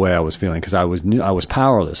from the way I was feeling because I was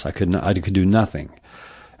powerless. I could do nothing.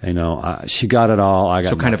 You know, she got it all. I got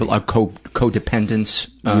so kind nothing. of a codependence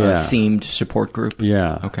themed support group.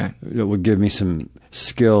 Yeah. Okay. It would give me some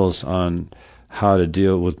skills on how to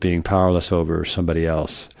deal with being powerless over somebody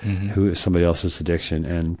else, somebody else's addiction.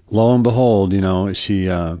 And lo and behold, you know, she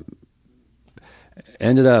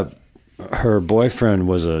ended up. Her boyfriend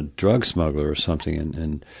was a drug smuggler or something,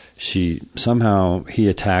 and he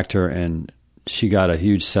attacked her, and she got a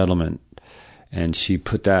huge settlement. And she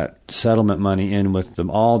put that settlement money in with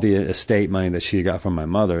all the estate money that she got from my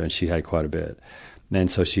mother, and she had quite a bit. And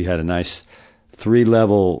so she had a nice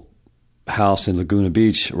 3-level house in Laguna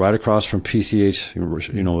Beach, right across from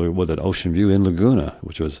PCH, you know, with an ocean view in Laguna,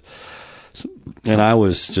 which was. And I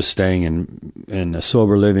was just staying in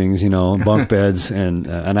sober livings, you know, bunk beds, and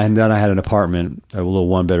then I had an apartment, a little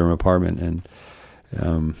 1-bedroom apartment, and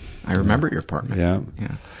I remember your apartment.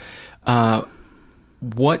 Yeah.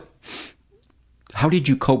 What How did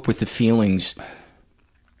you cope with the feelings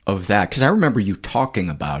of that? Because I remember you talking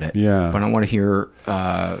about it. Yeah. But I want to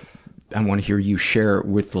hear you share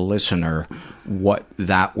with the listener what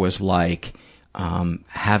that was like,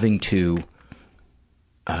 having to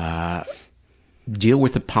deal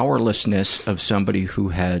with the powerlessness of somebody who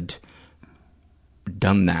had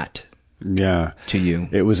done that. Yeah. To you.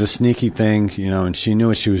 It was a sneaky thing, and she knew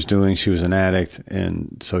what she was doing. She was an addict,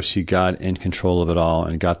 and so she got in control of it all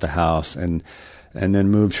and got the house and then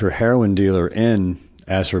moved her heroin dealer in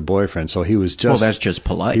as her boyfriend. So he was just... Well, that's just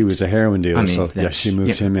polite. He was a heroin dealer, I mean, so she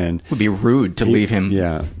moved him in. It would be rude to leave him.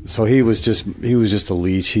 Yeah. So he was just a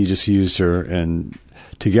leech. He just used her, and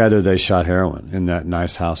together they shot heroin in that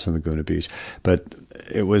nice house in Laguna Beach. But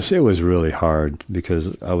it was really hard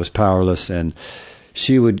because I was powerless, and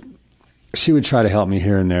she would try to help me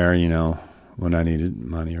here and there, when I needed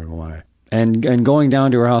money or why. And going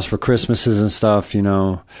down to her house for Christmases and stuff,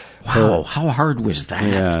 Wow, how hard was that?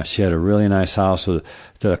 Yeah, she had a really nice house with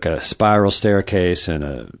like a spiral staircase and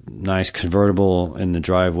a nice convertible in the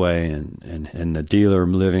driveway, and the dealer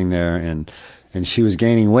living there, and she was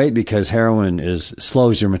gaining weight because heroin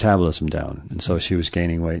slows your metabolism down, and so she was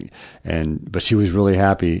gaining weight, but she was really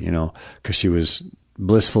happy, because she was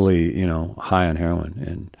blissfully, high on heroin,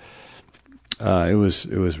 and it was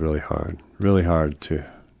really hard to.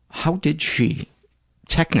 How did she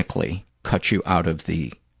technically cut you out of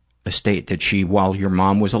the estate? Did she, while your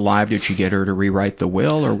mom was alive, did she get her to rewrite the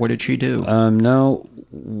will, or what did she do? No.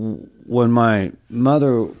 When my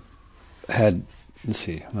mother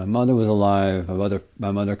my mother was alive.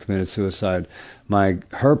 My mother committed suicide.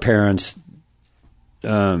 Her parents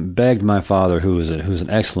begged my father, who's an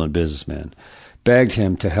excellent businessman, begged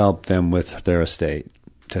him to help them with their estate,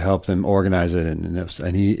 to help them organize it,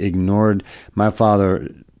 and he ignored. My father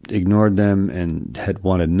ignored them and had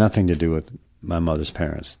wanted nothing to do with my mother's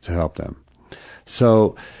parents to help them.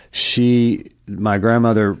 So my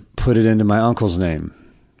grandmother put it into my uncle's name,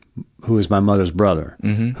 who was my mother's brother,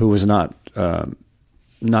 who was not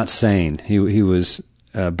sane. He was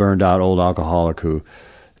a burned out old alcoholic who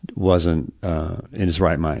wasn't in his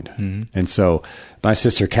right mind. And so my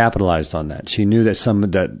sister capitalized on that. She knew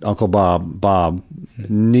that Uncle Bob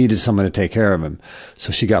needed someone to take care of him.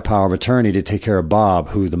 So she got power of attorney to take care of Bob,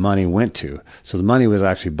 who the money went to. So the money was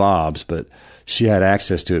actually Bob's, but she had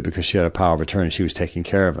access to it because she had a power of attorney. She was taking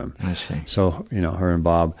care of him. I see. So, her and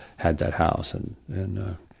Bob had that house.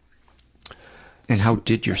 And how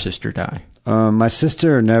did your sister die? My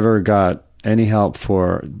sister never got any help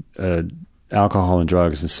for alcohol and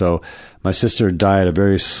drugs, and so my sister died a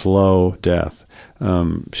very slow death.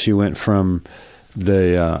 She went from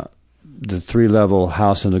the 3-level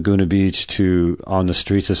house in Laguna Beach to on the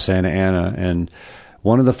streets of Santa Ana, and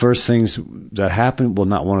one of the first things that happened, well,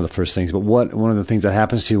 not one of the first things, but one of the things that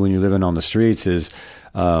happens to you when you're living on the streets is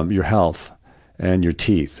your health and your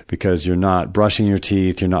teeth, because you're not brushing your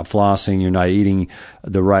teeth, you're not flossing, you're not eating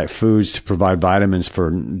the right foods to provide vitamins for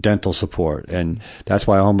dental support. And that's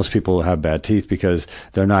why homeless people have bad teeth, because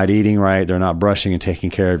they're not eating right, they're not brushing and taking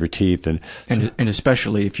care of your teeth. And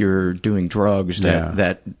especially if you're doing drugs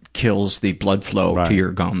that kills the blood flow to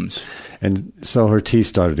your gums. And so her teeth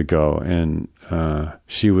started to go, and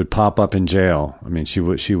she would pop up in jail. I mean,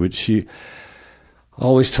 she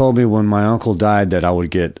always told me when my uncle died that I would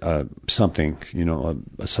get something,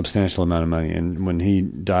 a substantial amount of money. And when he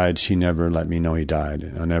died, she never let me know he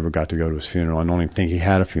died. I never got to go to his funeral. I don't even think he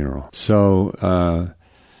had a funeral. So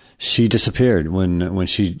she disappeared. When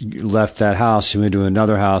she left that house, she went to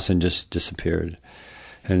another house and just disappeared,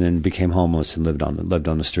 and then became homeless and lived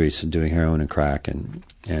on the streets and doing heroin and crack.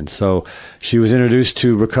 And so she was introduced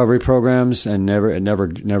to recovery programs, and it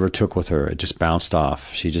never took with her. It just bounced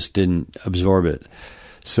off. She just didn't absorb it.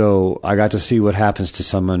 So I got to see what happens to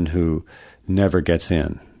someone who never gets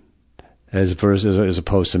in, as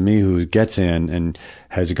opposed to me, who gets in and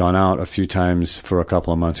has gone out a few times for a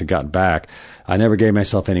couple of months and got back. I never gave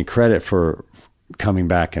myself any credit for coming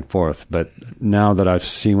back and forth. But now that I've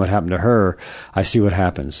seen what happened to her, I see what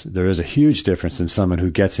happens. There is a huge difference in someone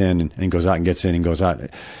who gets in and goes out and gets in and goes out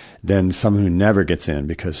than someone who never gets in,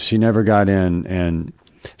 because she never got in and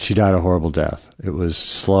she died a horrible death. It was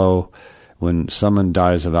slow. When someone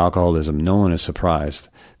dies of alcoholism, no one is surprised,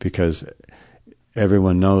 because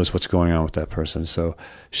everyone knows what's going on with that person. So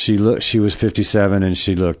she was 57 and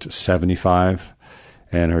she looked 75,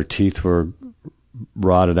 and her teeth were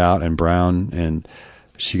rotted out and brown, and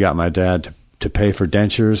she got my dad to pay for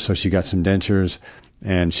dentures, so she got some dentures,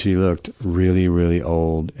 and she looked really, really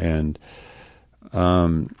old, and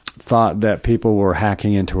thought that people were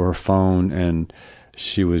hacking into her phone, and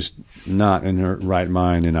she was not in her right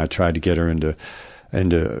mind. And I tried to get her into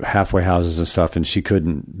into halfway houses and stuff, and she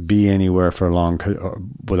couldn't be anywhere for long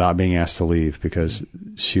without being asked to leave because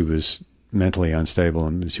she was mentally unstable,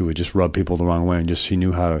 and she would just rub people the wrong way, and she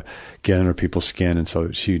knew how to get under people's skin, and so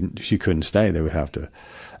she couldn't stay. They would have to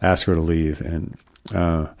ask her to leave, and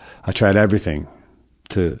I tried everything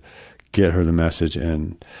to get her the message,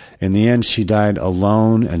 and in the end she died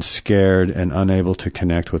alone and scared and unable to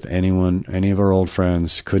connect with anyone, any of her old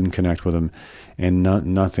friends, couldn't connect with them, and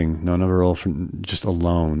nothing, none of her old friends, just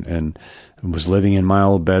alone, and was living in my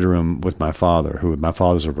old bedroom with my father, my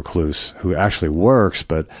father's a recluse, who actually works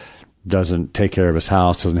but doesn't take care of his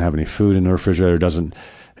house, doesn't have any food in the refrigerator,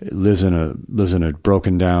 lives in a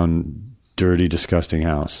broken down, dirty, disgusting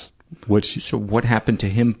house. So what happened to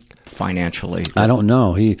him financially? I don't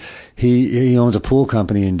know. He owns a pool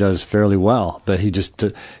company and does fairly well, but he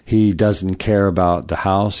doesn't care about the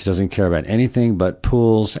house. He doesn't care about anything but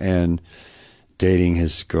pools and dating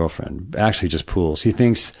his girlfriend. Actually, just pools. He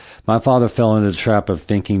thinks my father fell into the trap of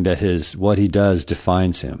thinking that what he does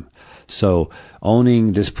defines him. So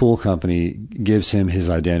owning this pool company gives him his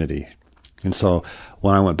identity. And so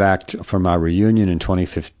when I went back for my reunion in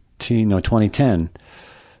 2010,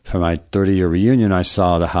 for my 30-year reunion, I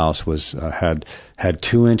saw the house had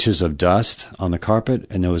 2 inches of dust on the carpet,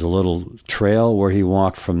 and there was a little trail where he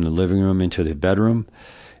walked from the living room into the bedroom,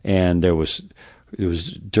 and it was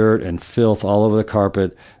dirt and filth all over the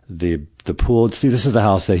carpet. The pool. See, this is the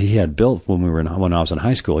house that he had built when I was in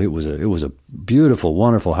high school. It was a beautiful,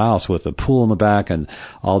 wonderful house with a pool in the back and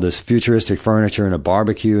all this futuristic furniture and a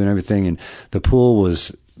barbecue and everything. And the pool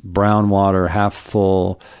was brown water, half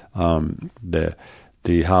full.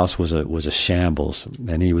 The house was a shambles,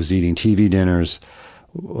 and he was eating TV dinners,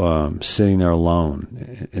 sitting there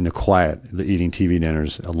alone in the quiet, eating TV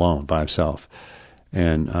dinners alone by himself.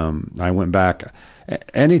 And I went back.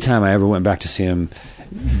 Anytime I ever went back to see him,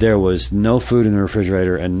 there was no food in the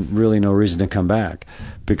refrigerator and really no reason to come back,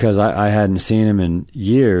 because I hadn't seen him in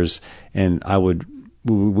years, and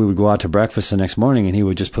we would go out to breakfast the next morning, and he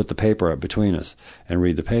would just put the paper up between us and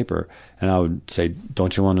read the paper. And I would say,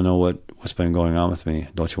 "Don't you want to know what's been going on with me?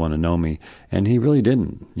 Don't you want to know me?" And he really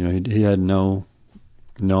didn't. You know, he had no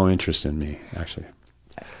interest in me, actually.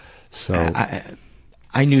 So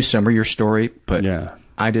I knew some of your story, but yeah.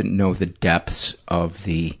 I didn't know the depths of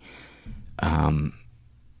the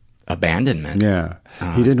abandonment. Yeah.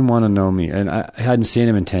 He didn't want to know me. And I hadn't seen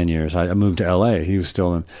him in 10 years. I moved to L.A. He was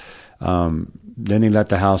still in. Then he let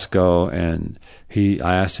the house go, and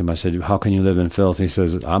I asked him, I said, "How can you live in filth?" He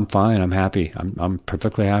says, "I'm fine. I'm happy. I'm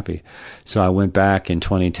perfectly happy." So I went back in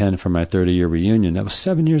 2010 for my 30-year reunion. That was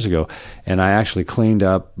 7 years ago. And I actually cleaned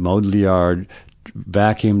up, mowed the yard,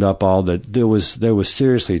 vacuumed up there was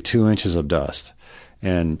seriously 2 inches of dust,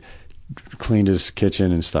 and cleaned his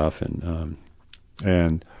kitchen and stuff.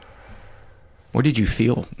 And what did you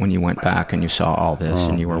feel when you went back and you saw all this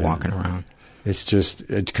and you were walking around? It's just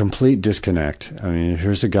a complete disconnect. I mean,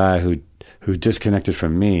 here's a guy who disconnected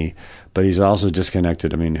from me, but he's also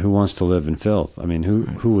disconnected. I mean, who wants to live in filth? I mean, who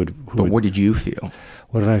would? But what did you feel?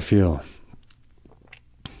 What did I feel?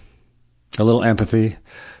 A little empathy,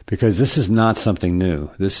 because this is not something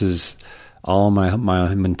new. This is all my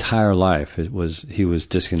entire life. He was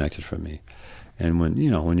disconnected from me. And when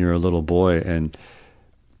you're a little boy and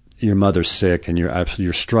your mother's sick and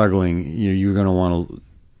you're struggling, you're going to want to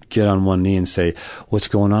get on one knee and say, "What's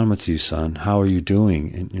going on with you, son? How are you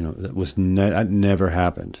doing?" And that never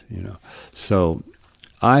happened. So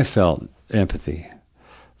I felt empathy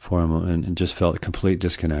for him and just felt a complete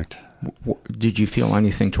disconnect. Did you feel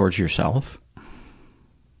anything towards yourself?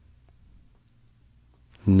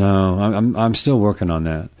 No, I'm still working on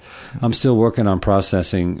that. I'm still working on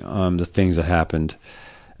processing the things that happened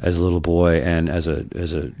as a little boy and as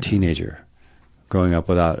a teenager, growing up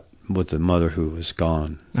with the mother who was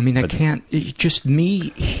gone. I mean, just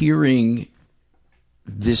me hearing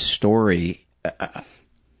this story,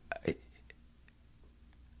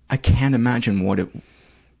 I can't imagine what it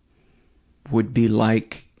would be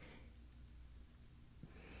like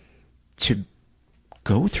to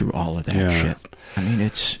go through all of that shit. I mean,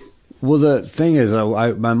 Well, the thing is,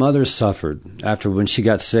 my mother suffered when she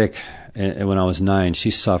got sick, and when I was 9,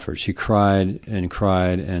 she suffered. She cried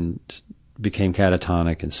and became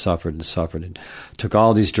catatonic and suffered and took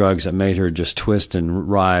all these drugs that made her just twist and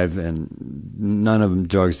writhe, and none of them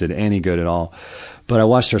drugs did any good at all. But I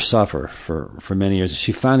watched her suffer for many years.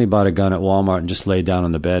 She finally bought a gun at Walmart and just laid down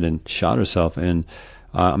on the bed and shot herself. And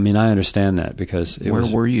I mean, I understand that, because where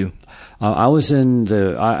were you? I was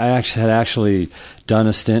I had done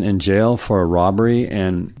a stint in jail for a robbery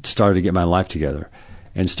and started to get my life together.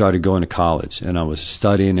 and started going to college. And I was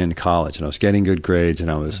studying in college, and I was getting good grades,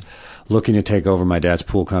 and I was looking to take over my dad's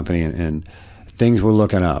pool company, and things were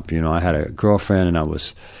looking up. I had a girlfriend, and I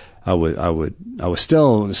was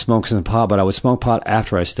still smoking some pot, but I would smoke pot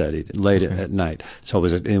after I studied late at night. So I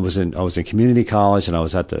was in community college, and I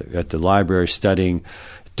was at the library studying,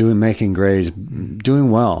 making grades, doing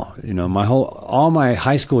well. All my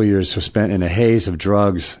high school years were spent in a haze of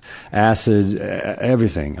drugs, acid,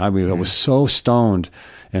 everything. I mean, I was so stoned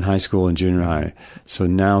in high school and junior high. So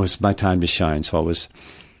now it's my time to shine. So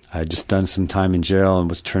I had just done some time in jail and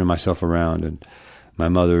was turning myself around. And my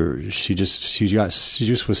mother, she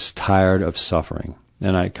just was tired of suffering.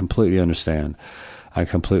 And I completely understand. So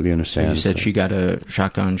you said she got a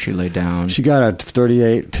shotgun, she laid down. She got a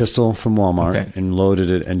 .38 pistol from Walmart and loaded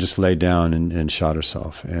it and just laid down and shot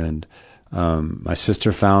herself. And my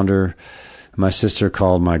sister found her. My sister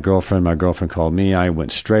called my girlfriend. My girlfriend called me. I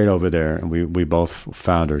went straight over there, and we both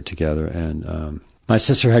found her together. And my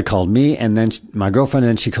sister had called me, and then my girlfriend,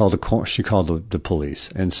 and then she called the police.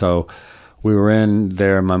 And so we were in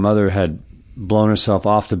there. My mother had blown herself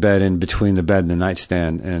off the bed, in between the bed and the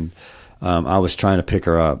nightstand, and I was trying to pick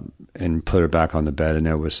her up and put her back on the bed, and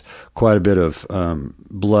there was quite a bit of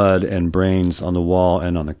blood and brains on the wall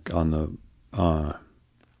and on the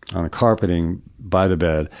carpeting by the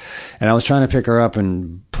bed. And I was trying to pick her up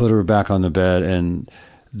and put her back on the bed, and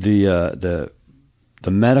the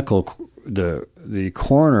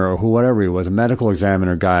coroner, or whatever he was, a medical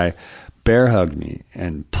examiner guy, bear hugged me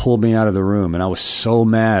and pulled me out of the room. And I was so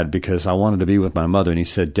mad because I wanted to be with my mother. And he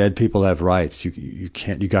said, "Dead people have rights. You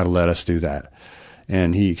got to let us do that."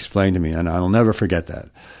 And he explained to me, and I'll never forget that.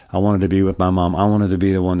 I wanted to be with my mom. I wanted to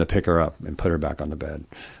be the one to pick her up and put her back on the bed.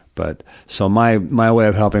 But so my way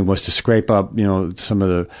of helping was to scrape up, some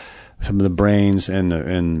of the brains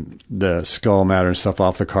and the skull matter and stuff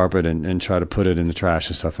off the carpet, and try to put it in the trash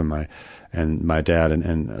and stuff. And my dad and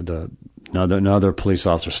another police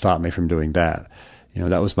officer stopped me from doing that.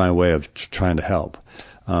 That was my way of trying to help.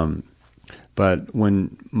 But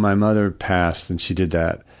when my mother passed and she did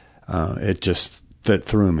that, that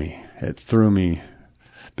threw me. It threw me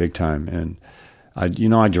big time. And I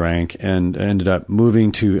drank and ended up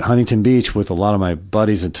moving to Huntington Beach with a lot of my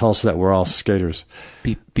buddies in Tulsa that were all skaters.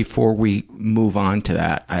 Before we move on to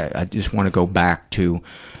that, I just want to go back to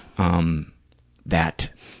that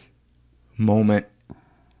moment,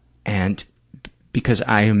 and because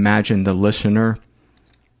I imagine the listener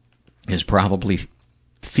is probably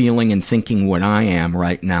feeling and thinking what I am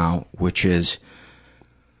right now, which is,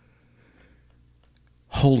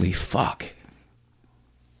 holy fuck.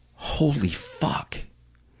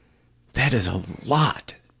 That is a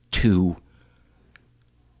lot to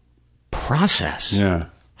process. Yeah.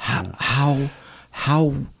 How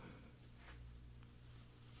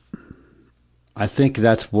I think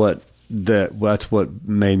that's what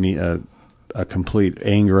made me a complete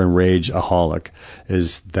anger and rage-aholic,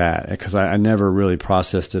 is that, because I never really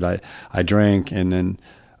processed it. I drank, and then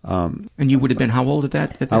and you would have been how old at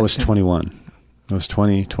that I was time? 21. I was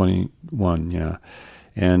 21, yeah.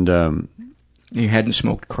 And you hadn't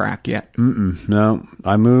smoked crack yet? No.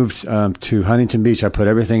 I moved to Huntington Beach. I put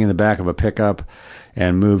everything in the back of a pickup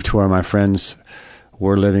and moved to where my friends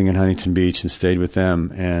were living in Huntington Beach and stayed with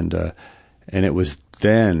them. And it was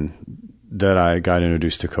then that I got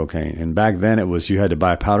introduced to cocaine. And back then it was, you had to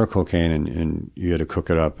buy powder cocaine, and you had to cook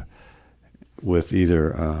it up with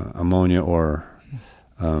either ammonia or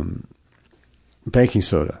baking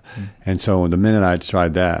soda. And so the minute I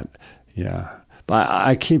tried that, yeah. But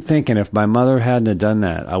I keep thinking, if my mother hadn't have done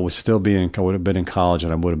that, I would have been in college,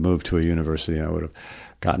 and I would have moved to a university, and I would have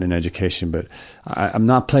gotten an education. But I'm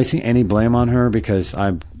not placing any blame on her, because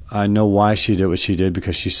I know why she did what she did,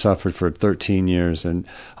 because she suffered for 13 years, and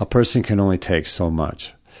a person can only take so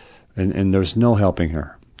much. And there's no helping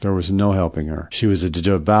her. There was no helping her. She was a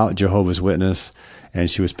devout Jehovah's Witness,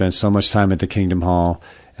 and she would spend so much time at the Kingdom Hall.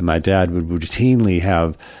 And my dad would routinely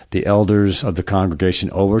have the elders of the congregation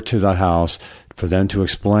over to the house for them to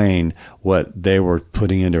explain what they were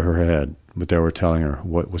putting into her head, what they were telling her,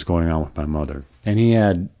 what was going on with my mother. And he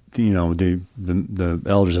had, the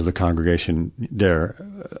elders of the congregation there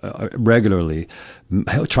regularly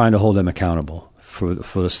trying to hold them accountable for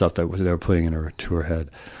the stuff that they were putting to her head.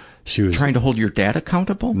 She was trying to hold your dad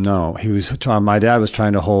accountable? No, my dad was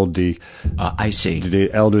trying to hold the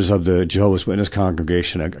elders of the Jehovah's Witness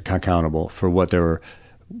congregation accountable for what the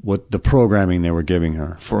programming they were giving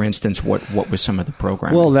her. For instance, what was some of the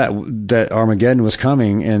programming? Well, that Armageddon was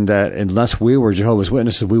coming, and that unless we were Jehovah's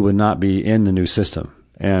Witnesses, we would not be in the new system.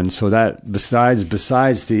 And so that besides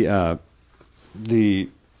the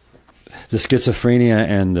the schizophrenia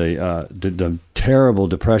and the terrible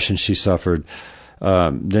depression she suffered,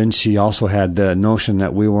 then she also had the notion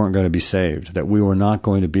that we weren't going to be saved, that we were not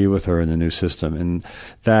going to be with her in the new system. And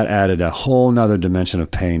that added a whole nother dimension of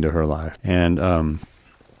pain to her life. And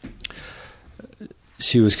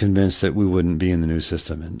she was convinced that we wouldn't be in the new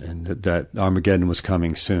system, and that Armageddon was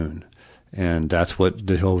coming soon. And that's what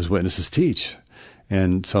the Jehovah's Witnesses teach.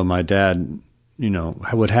 And so my dad,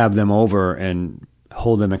 would have them over and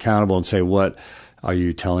hold them accountable and say, what are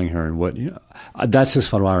you telling her? And what, that's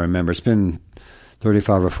just what I remember. It's been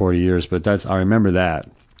 35 or 40 years, but I remember that.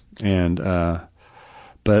 And,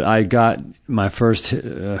 but I got my first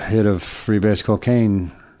hit of freebase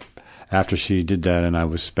cocaine after she did that, and I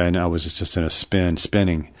was just in a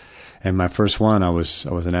spinning. And my first one, I was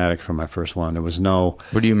an addict from my first one. There was no.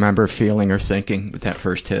 What do you remember feeling or thinking with that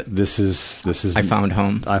first hit? This is. I found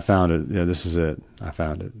home. I found it. Yeah, this is it. I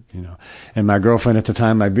found it. And my girlfriend at the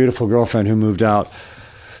time, my beautiful girlfriend who moved out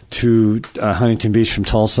to Huntington Beach from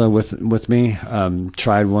Tulsa with me,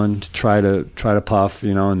 tried one to try to puff,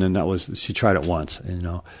 and then she tried it once,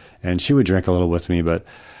 and she would drink a little with me, but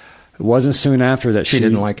it wasn't soon after that she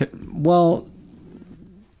didn't like it. Well,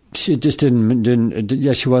 she just didn't.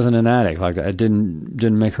 Yeah, she wasn't an addict like that. It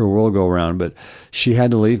didn't make her world go around. But she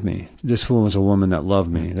had to leave me. This woman was a woman that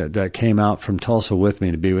loved me, that came out from Tulsa with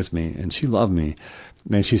me to be with me, and she loved me.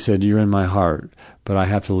 And she said, "You're in my heart, but I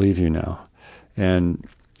have to leave you now." And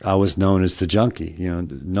I was known as the junkie.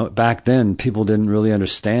 Back then people didn't really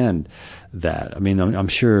understand that. I mean, I'm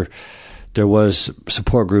sure there was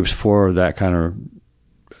support groups for that kind of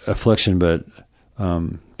affliction, but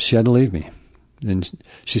she had to leave me. And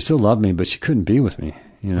she still loved me, but she couldn't be with me,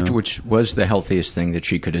 Which was the healthiest thing that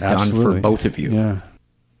she could have Absolutely. done for both of you. Yeah.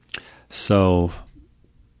 So,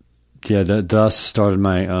 yeah, thus started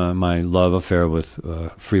my my love affair with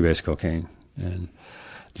freebase cocaine, and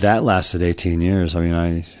that lasted 18 years. I mean,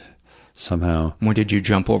 I somehow. When did you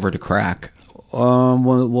jump over to crack?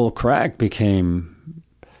 Well, crack became.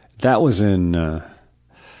 That was in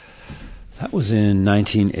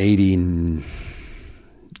 1980.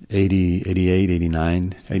 80, 88,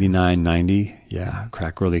 89, 90. Yeah,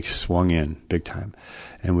 crack really swung in big time.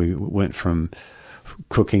 And we went from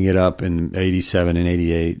cooking it up in 87 and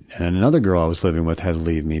 88. And another girl I was living with had to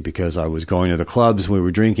leave me because I was going to the clubs, we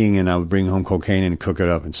were drinking, and I would bring home cocaine and cook it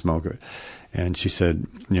up and smoke it. And she said,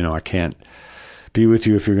 I can't be with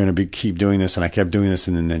you if you're going to keep doing this. And I kept doing this,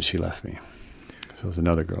 and then she left me. So it was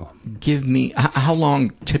another girl. Give me, how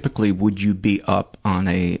long typically would you be up on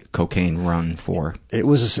a cocaine run for? It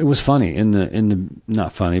was funny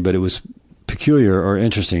not funny, but it was peculiar or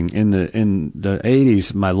interesting. In the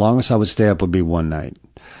 80s, my longest I would stay up would be one night,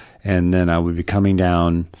 and then I would be coming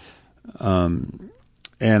down, and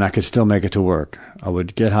I could still make it to work. I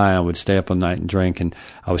would get high, and I would stay up all night and drink, and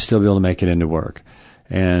I would still be able to make it into work.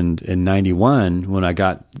 And in 91, when I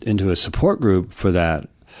got into a support group for that,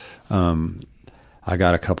 I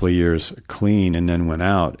got a couple of years clean and then went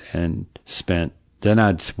out and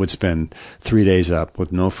would spend 3 days up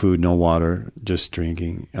with no food, no water, just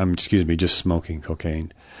just smoking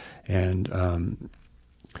cocaine. And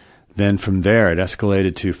then from there, it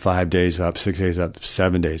escalated to 5 days up, 6 days up,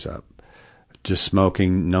 7 days up, just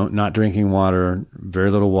smoking, not drinking water,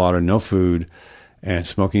 very little water, no food, and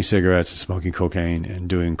smoking cigarettes and smoking cocaine and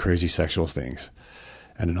doing crazy sexual things.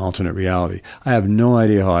 And an alternate reality. I have no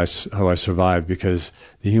idea how I survived, because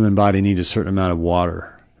the human body needs a certain amount of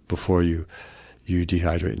water before you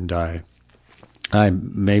dehydrate and die. I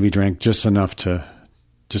maybe drank just enough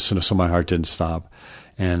so my heart didn't stop.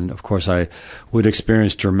 And of course I would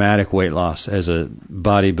experience dramatic weight loss as a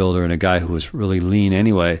bodybuilder and a guy who was really lean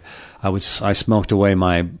anyway. I smoked away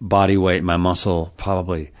my body weight, my muscle,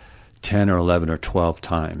 probably 10 or 11 or 12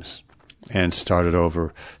 times, and started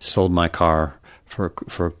over, sold my car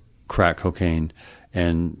for crack cocaine,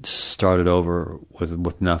 and started over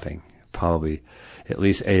with nothing, probably at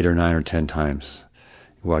least 8 or 9 or 10 times,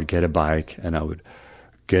 where I'd get a bike and I would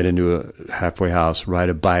get into a halfway house, ride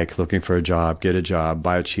a bike looking for a job, get a job,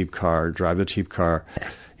 buy a cheap car, drive the cheap car,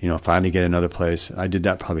 finally get another place. I did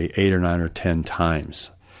that probably 8 or 9 or 10 times,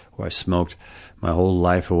 where I smoked my whole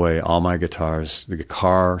life away, all my guitars,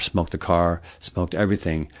 smoked the car, smoked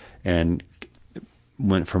everything, and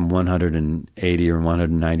went from 180 or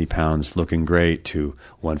 190 pounds looking great to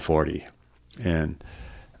 140. And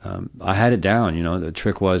I had it down. The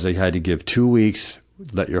trick was I had to give 2 weeks,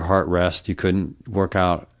 let your heart rest. You couldn't work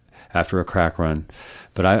out after a crack run.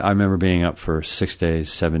 But I remember being up for 6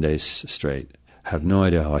 days, 7 days straight. I have no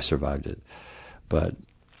idea how I survived it. But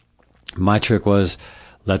my trick was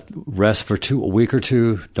rest for a week or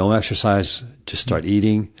two, don't exercise, just start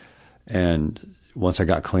eating. And once I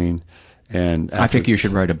got clean, And I think you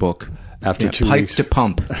should write a book. After 2 pipe weeks. to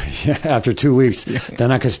pump. Yeah, after 2 weeks,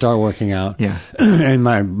 then I could start working out. Yeah. And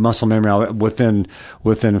my muscle memory, within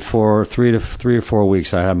 3 or 4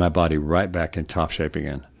 weeks, I had my body right back in top shape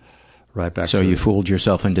again. Right back. So you fooled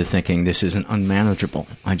yourself into thinking this isn't unmanageable.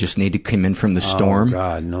 I just need to come in from the storm. Oh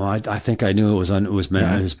God, no! I think I knew it was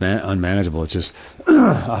unmanageable. It's just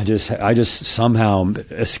I just somehow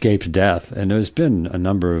escaped death, and there's been a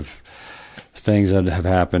number of things that have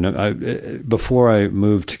happened. Before I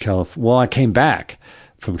moved to California, well, I came back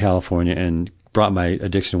from California and brought my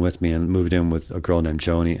addiction with me and moved in with a girl named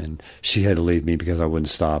Joni, and she had to leave me because I wouldn't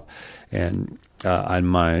stop. And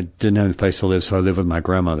I didn't have a place to live, so I lived with my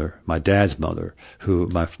grandmother, my dad's mother, who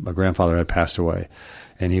my grandfather had passed away,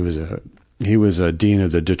 and he was a dean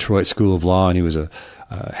of the Detroit School of Law, and he was a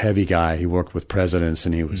heavy guy. He worked with presidents,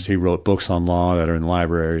 and he wrote books on law that are in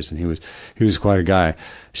libraries, and he was quite a guy.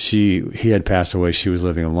 He had passed away. She was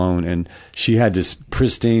living alone, and she had this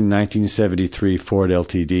pristine 1973 Ford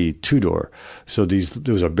LTD 2-door. So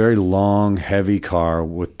there was a very long, heavy car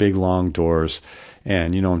with big, long doors.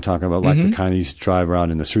 And you know what I'm talking about, like the kind you used to drive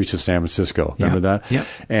around in the streets of San Francisco. Remember that? Yeah.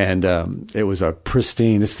 And it was a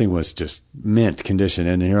pristine, this thing was just mint condition.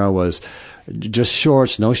 And here I was, just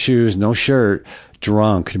shorts, no shoes, no shirt,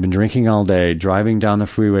 drunk, had been drinking all day, driving down the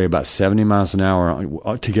freeway about 70 miles an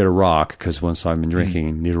hour to get a rock, because once I've been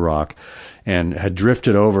drinking, need a rock. And had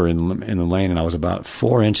drifted over in the lane, and I was about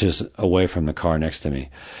 4 inches away from the car next to me.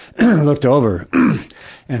 I looked over,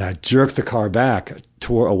 and I jerked the car back,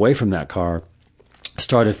 away from that car,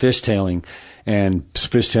 started fishtailing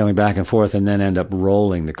back and forth, and then end up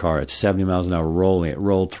rolling the car at 70 miles an hour, rolling. It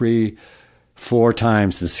rolled 3-4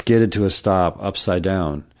 times and skidded to a stop upside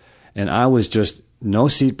down. And I was just no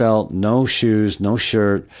seatbelt, no shoes, no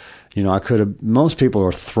shirt. You know, most people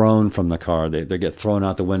are thrown from the car. They get thrown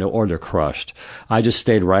out the window or they're crushed. I just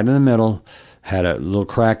stayed right in the middle, had a little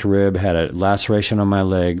cracked rib, had a laceration on my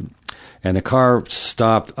leg. And the car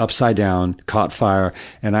stopped upside down, caught fire,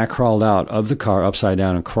 and I crawled out of the car upside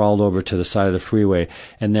down and crawled over to the side of the freeway.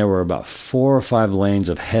 And there were about 4 or 5 lanes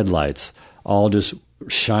of headlights, all just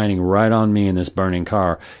shining right on me in this burning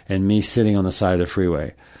car, and me sitting on the side of the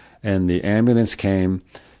freeway. And the ambulance came,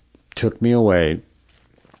 took me away.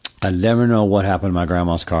 I never know what happened to my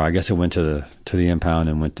grandma's car. I guess it went to the impound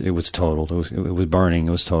and it was totaled. It was burning.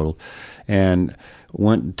 It was totaled. And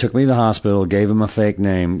took me to the hospital, gave him a fake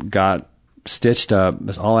name, got stitched up.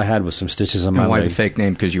 All I had was some stitches on my leg. And why the fake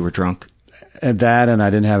name? Because you were drunk? And I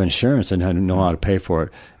didn't have insurance and I didn't know how to pay for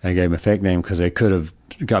it. And I gave him a fake name because they could have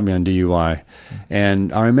got me on DUI.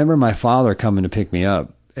 And I remember my father coming to pick me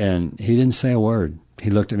up, and he didn't say a word. He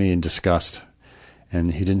looked at me in disgust,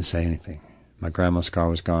 and he didn't say anything. My grandma's car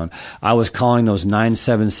was gone. I was calling those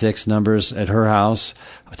 976 numbers at her house,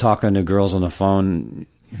 talking to girls on the phone,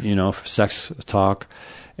 you know, for sex talk,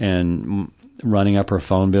 and running up her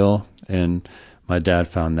phone bill. And my dad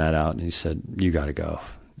found that out, and he said, "You got to go."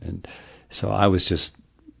 And so I was just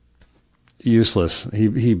useless.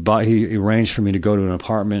 He arranged for me to go to an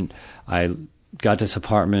apartment. I got this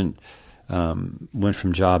apartment. Went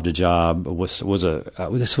from job to job. I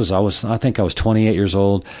think I was 28 years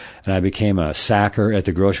old, and I became a sacker at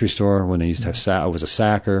the grocery store when they used to have I was a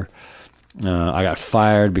sacker. I got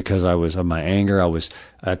fired because of my anger. I was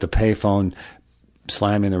at the payphone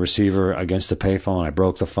slamming the receiver against the payphone. I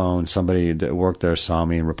broke the phone. Somebody that worked there saw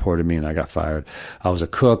me and reported me, and I got fired. I was a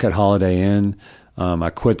cook at Holiday Inn.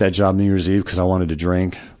 I quit that job New Year's Eve because I wanted to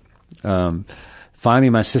drink.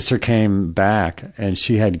 Finally, my sister came back, and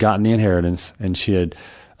she had gotten the inheritance, and she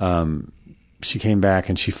came back,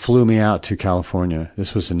 and she flew me out to California.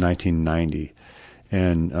 This was in 1990,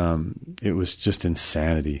 and it was just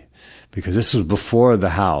insanity, because this was before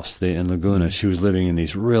the house in Laguna. She was living in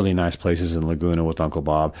these really nice places in Laguna with Uncle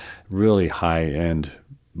Bob, really high-end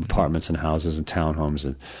apartments and houses and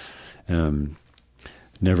townhomes, and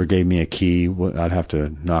never gave me a key. I'd have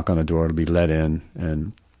to knock on the door to be let in,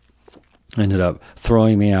 and ended up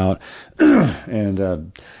throwing me out.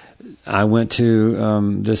 And I went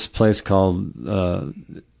to this place called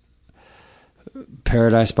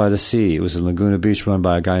Paradise by the Sea. It was in Laguna Beach, run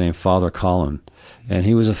by a guy named Father Colin. And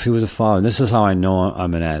he was a father. And this is how I know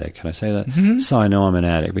I'm an addict. Can I say that? Mm-hmm. This is how I know I'm an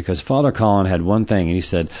addict, because Father Colin had one thing, and he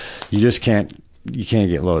said, you can't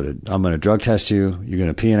get loaded. I'm going to drug test you. You're going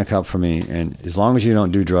to pee in a cup for me. And as long as you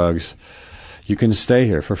don't do drugs, you can stay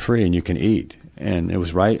here for free and you can eat. And it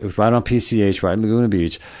was right on PCH, right in Laguna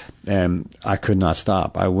Beach, and I could not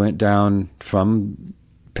stop. I went down from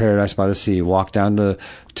Paradise by the Sea, walked down to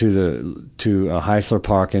Heisler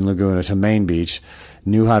Park in Laguna to Main Beach,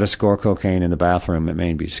 knew how to score cocaine in the bathroom at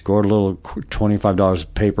Main Beach. Scored a little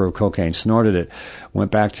 $25 paper of cocaine, snorted it, went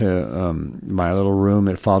back to my little room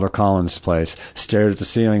at Father Collins' place, stared at the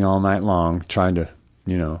ceiling all night long, trying to,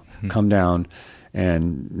 come down,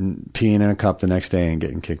 and peeing in a cup the next day and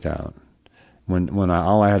getting kicked out. When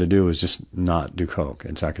all I had to do was just not do coke,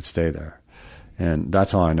 and so I could stay there. And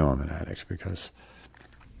that's how I know I'm an addict, because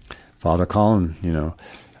Father Colin,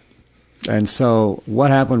 And so what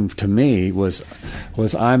happened to me was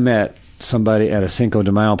I met somebody at a Cinco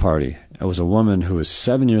de Mayo party. It was a woman who was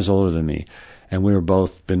 7 years older than me, and we were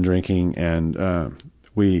both been drinking, and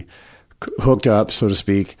we hooked up, so to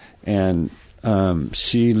speak. And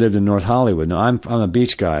she lived in North Hollywood. Now I'm a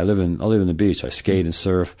beach guy. I live in the beach. I skate and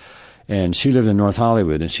surf. And she lived in North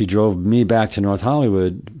Hollywood, and she drove me back to North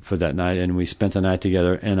Hollywood for that night, and we spent the night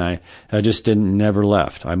together, and I just never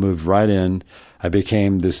left. I moved right in. I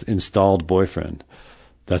became this installed boyfriend.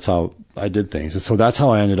 That's how I did things. And so that's how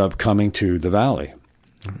I ended up coming to the Valley.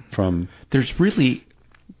 There's really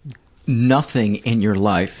nothing in your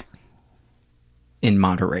life in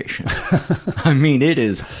moderation. I mean, it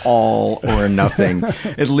is all or nothing,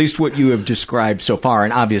 at least what you have described so far.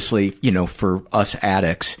 And obviously, for us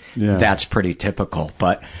addicts, that's pretty typical.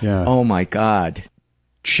 But, oh my God,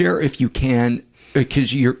 share if you can,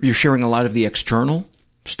 because you're sharing a lot of the external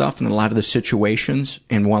stuff and a lot of the situations.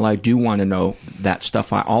 And while I do want to know that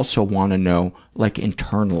stuff, I also want to know, like,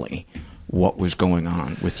 internally, what was going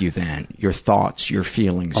on with you then, your thoughts, your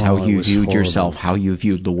feelings, how you viewed yourself, how you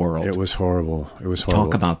viewed the world. It was horrible.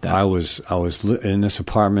 Talk about that. I was in this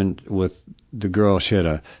apartment with the girl. She had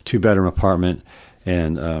a 2-bedroom apartment,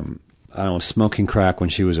 and I was smoking crack when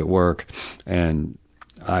she was at work, and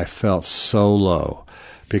I felt so low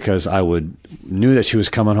because I knew that she was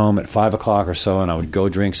coming home at 5 o'clock or so, and I would go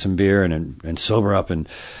drink some beer and sober up and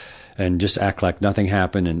just act like nothing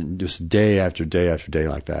happened, and just day after day after day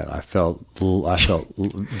like that. I felt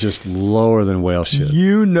just lower than whale shit.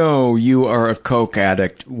 You are a coke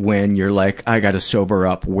addict when you're like, I got to sober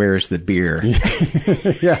up. Where's the beer?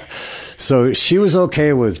 Yeah. So she was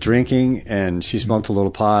okay with drinking, and she smoked a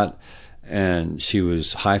little pot, and she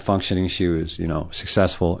was high functioning. She was,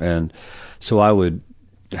 successful. And so I would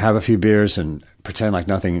have a few beers and pretend like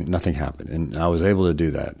nothing happened. And I was able to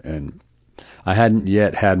do that. And I hadn't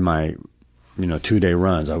yet had my, 2-day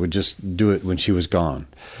runs. I would just do it when she was gone.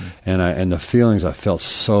 And the feelings, I felt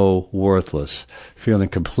so worthless, feeling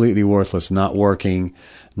completely worthless, not working,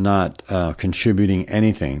 not contributing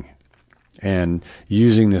anything, and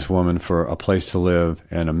using this woman for a place to live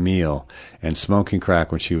and a meal, and smoking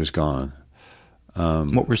crack when she was gone.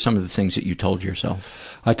 What were some of the things that you told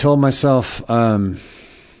yourself? I told myself that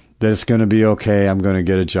it's going to be okay. I'm going to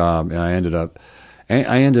get a job. And I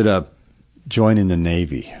ended up joining the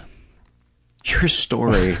Navy. Your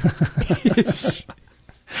story is...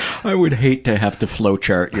 I would hate to have to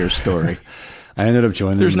flowchart your story. I ended up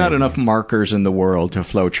joining There's the not Navy. enough markers in the world to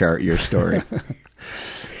flowchart your story.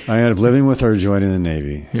 I ended up living with her, joining the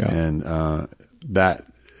Navy. Yeah. And that,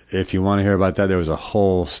 if you want to hear about that, there was a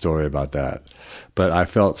whole story about that. But I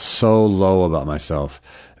felt so low about myself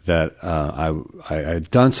that I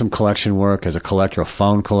had done some collection work as a collector, a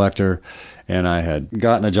phone collector, and I had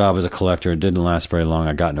gotten a job as a collector. It didn't last very long.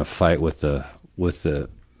 I got in a fight with the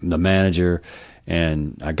manager,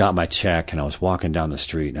 and I got my check, and I was walking down the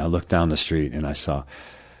street, and I looked down the street, and I saw,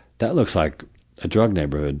 that looks like a drug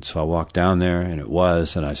neighborhood. So I walked down there, and it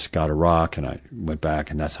was, and I got a rock, and I went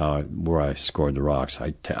back, and that's where I scored the rocks.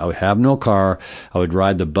 I would have no car. I would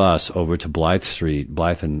ride the bus over to Blythe Street,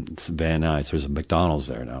 Blythe and Van Nuys. There's a McDonald's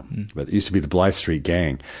there now, but it used to be the Blythe Street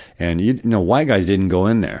gang, and white guys didn't go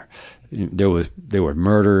in there. There were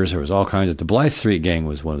murders. There was all kinds of. The Blythe Street gang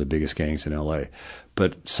was one of the biggest gangs in L.A.,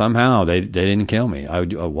 but somehow they didn't kill me. I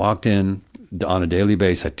walked in on a daily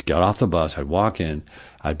basis. I'd get off the bus. I'd walk in.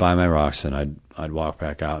 I'd buy my rocks, and I'd walk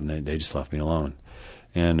back out, and they just left me alone.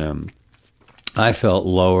 And I felt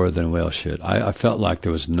lower than whale shit. I felt like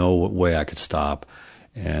there was no way I could stop,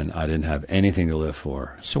 and I didn't have anything to live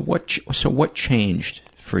for. So what changed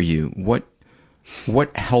for you?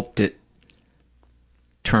 What helped it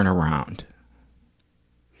turn around?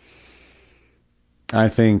 I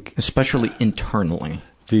think, especially internally,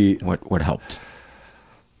 what helped?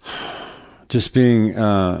 Just being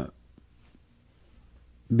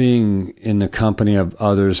in the company of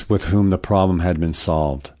others with whom the problem had been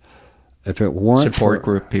solved. If it weren't support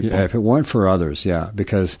group people. Yeah, if it weren't for others, yeah,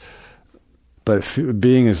 because. But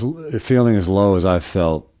feeling as low as I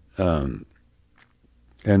felt, and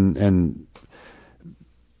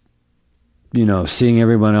seeing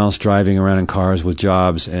everyone else driving around in cars with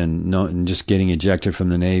jobs and just getting ejected from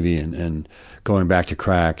the Navy and going back to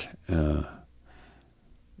crack,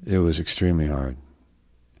 It was extremely hard.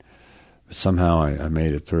 But somehow I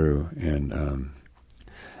made it through and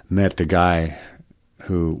met the guy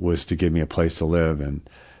who was to give me a place to live and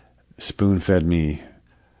spoon-fed me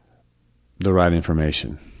the right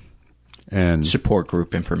information. And support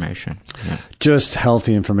group information. Yeah. Just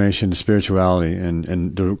healthy information, spirituality,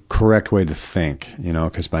 and the correct way to think,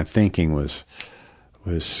 because my thinking was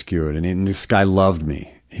skewed. And this guy loved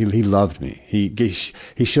me. He loved me.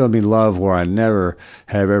 He showed me love where I never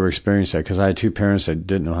have ever experienced that, because I had two parents that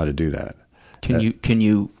didn't know how to do that. Can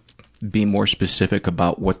you be more specific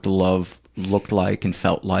about what the love looked like and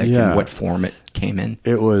felt like, and what form it came in?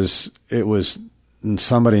 It was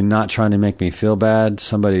somebody not trying to make me feel bad,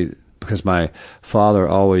 because my father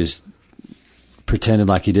always pretended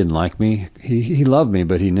like he didn't like me. He loved me,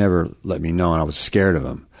 but he never let me know, and I was scared of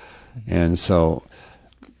him. And so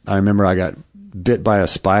I remember I got bit by a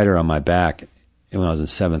spider on my back when I was in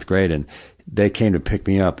 7th grade, and they came to pick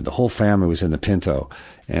me up. The whole family was in the Pinto.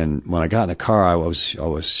 And when I got in the car, I was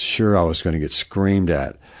sure I was going to get screamed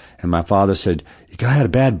at. And my father said, "You had a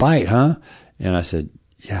bad bite, huh?" And I said,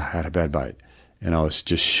 "Yeah, I had a bad bite." And I was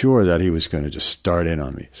just sure that he was going to just start in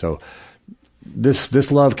on me. So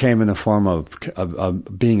this love came in the form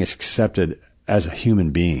of being accepted as a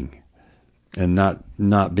human being, and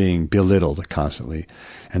not being belittled constantly,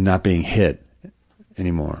 and not being hit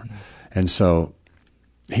anymore. And so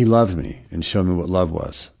he loved me and showed me what love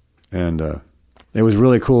was. And it was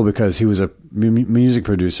really cool because he was a music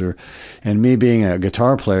producer, and me being a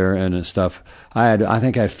guitar player and stuff, I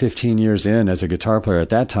think I had 15 years in as a guitar player at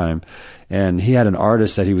that time, and he had an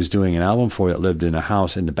artist that he was doing an album for that lived in a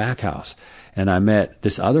house in the back house. And I met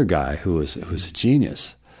this other guy who was a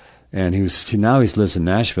genius. And now he lives in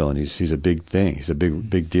Nashville, and he's a big thing. He's a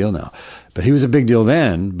big deal now. But he was a big deal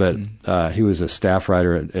then, but he was a staff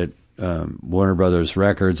writer at Warner Brothers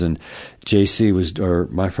Records, and my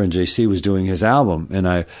friend JC was doing his album, and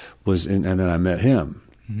and then I met him.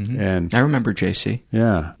 Mm-hmm. And I remember JC.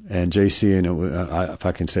 Yeah, and JC, and if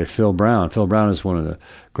I can say Phil Brown. Phil Brown is one of the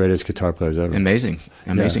greatest guitar players ever. Amazing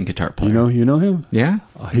guitar player. You know him? Yeah.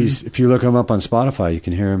 If you look him up on Spotify, you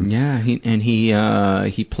can hear him. Yeah,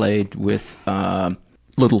 he played with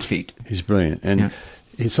Little Feat. He's brilliant, and. Yeah.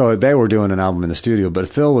 So they were doing an album in the studio, but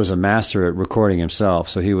Phil was a master at recording himself.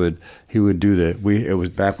 So he would do it was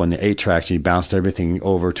back when the 8 tracks, you bounced everything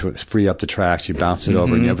over to free up the tracks, you bounced it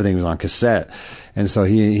over, and everything was on cassette. And so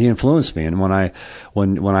he influenced me. And when I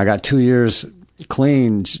got 2 years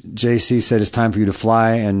clean, JC said, "It's time for you to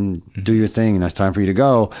fly and do your thing, and it's time for you to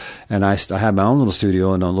go." And I had my own little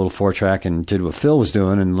studio and a little 4-track, and did what Phil was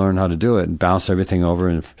doing and learned how to do it and bounced everything over,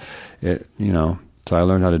 and so I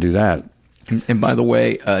learned how to do that. And by the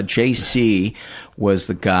way, JC was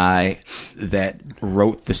the guy that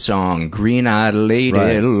wrote the song "Green-Eyed Lady,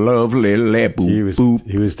 right. Lovely Boop."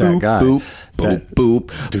 He was that guy. Boop, boop, boop,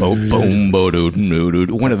 boop, boom,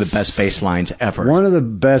 boop. One of the best bass lines ever. One of the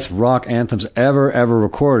best rock anthems ever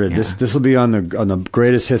recorded. Yeah. This will be on the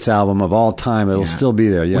greatest hits album of all time. It'll still be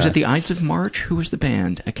there. Yeah. Was it the Ides of March? Who was the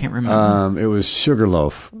band? I can't remember. It was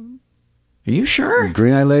Sugarloaf. Are you sure?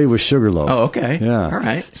 Green-Eyed Lady was Sugarloaf. Oh, okay. Yeah. All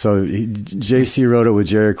right. So JC wrote it with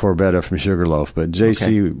Jerry Corbetta from Sugarloaf, but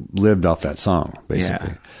JC lived off that song, basically.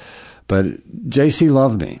 Yeah. But JC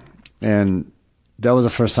loved me, and that was the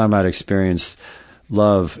first time I'd experienced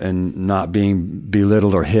love and not being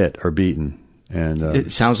belittled or hit or beaten. And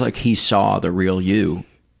it sounds like he saw the real you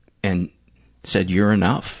and said, "You're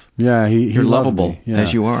enough." Yeah, you're lovable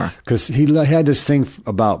as you are. Because he had this thing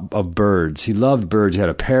of birds. He loved birds. He had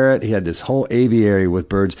a parrot. He had this whole aviary with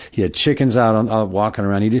birds. He had chickens out walking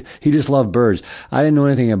around. He just loved birds. I didn't know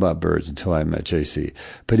anything about birds until I met JC.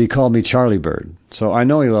 But he called me Charlie Bird. So I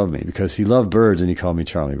know he loved me because he loved birds, and he called me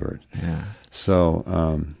Charlie Bird. Yeah.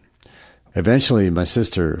 So eventually, my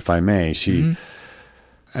sister, if I may,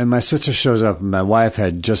 and my sister shows up, and my wife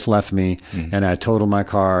had just left me, and I totaled my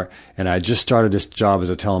car, and I just started this job as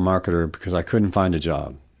a telemarketer because I couldn't find a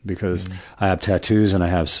job because I have tattoos and I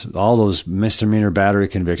have all those misdemeanor battery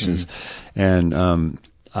convictions, and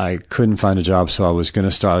I couldn't find a job, so I was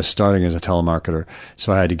starting as a telemarketer,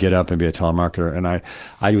 so I had to get up and be a telemarketer, and I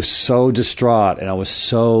was so distraught, and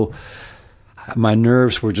my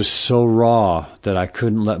nerves were just so raw that I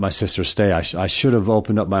couldn't let my sister stay. I should have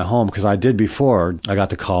opened up my home because I did before. I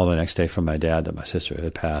got the call the next day from my dad that my sister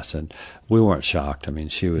had passed, and we weren't shocked. I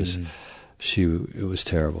mean, it was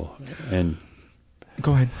terrible. And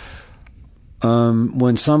go ahead.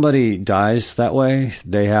 When somebody dies that way,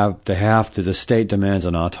 the state demands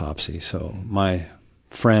an autopsy. So my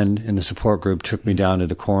friend in the support group took me down to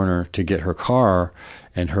the corner to get her car,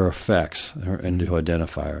 and her effects and to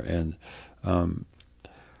identify her. And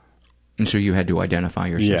And so you had to identify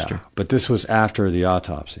your sister. Yeah, but this was after the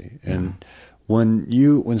autopsy. And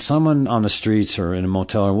when someone on the streets or in a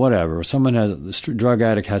motel or whatever, someone drug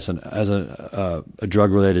addict has a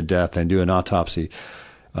drug-related death and do an autopsy,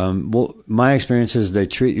 well, my experience is they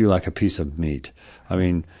treat you like a piece of meat. I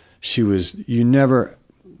mean, you never,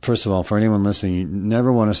 first of all, for anyone listening, you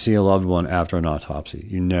never want to see a loved one after an autopsy.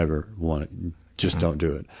 You never want it. Just don't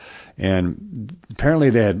do it. And apparently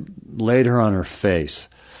they had laid her on her face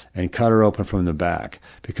and cut her open from the back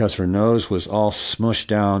because her nose was all smushed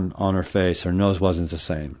down on her face. Her nose wasn't the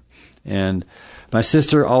same. And my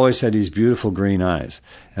sister always had these beautiful green eyes.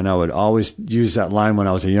 And I would always use that line when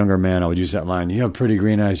I was a younger man. I would use that line, "You have pretty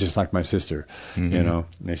green eyes just like my sister." Mm-hmm. You know,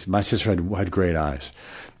 my sister had great eyes.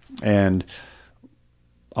 And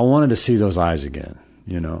I wanted to see those eyes again,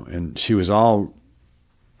 you know. And she was all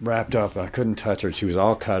wrapped up. I couldn't touch her. She was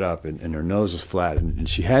all cut up, and her nose was flat. And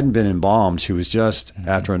she hadn't been embalmed. She was just,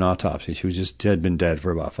 after an autopsy, had been dead for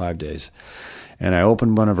about 5 days. And I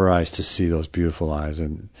opened one of her eyes to see those beautiful eyes,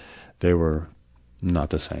 and they were not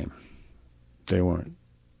the same. They weren't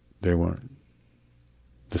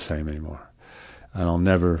the same anymore. And I'll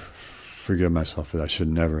never forgive myself for that. I should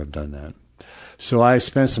never have done that. So I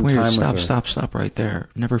spent some time with her. Stop right there.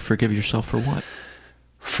 Never forgive yourself for what?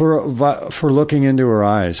 For looking into her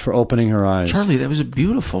eyes, for opening her eyes. Charlie, that was a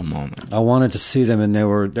beautiful moment. I wanted to see them, and they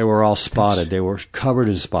were all spotted. They were covered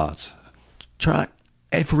in spots. Charlie,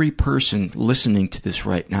 every person listening to this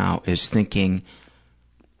right now is thinking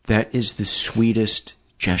that is the sweetest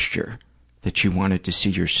gesture, that you wanted to see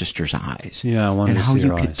your sister's eyes. Yeah, I wanted to see her eyes.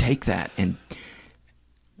 And how you could take that and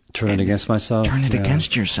turn it against myself. Turn it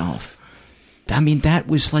against yourself. I mean, that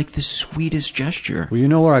was like the sweetest gesture. Well, you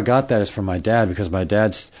know where I got that is from my dad, because my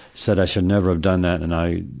dad said I should never have done that, and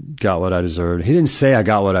I got what I deserved. He didn't say I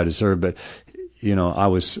got what I deserved, but you know, I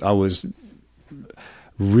was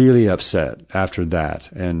really upset after that,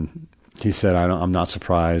 and he said, "I'm not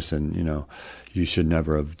surprised, and you know, you should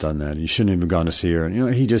never have done that. You shouldn't have gone to see her." And you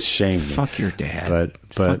know, he just shamed me. Fuck your dad.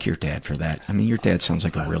 Fuck your dad for that. I mean, your dad sounds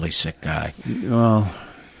like a really sick guy. Well,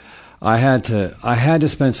 I had to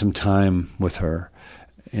spend some time with her,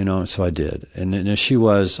 you know, so I did. And she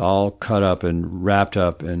was all cut up and wrapped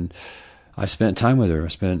up, and I spent time with her. I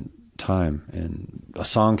spent time, and a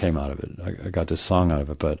song came out of it. I got this song out of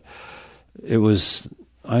it, but it was,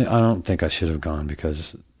 I don't think I should have gone,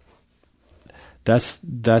 because that's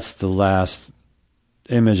the last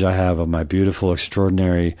image I have of my beautiful,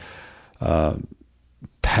 extraordinary,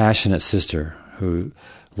 passionate sister who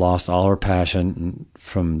lost all her passion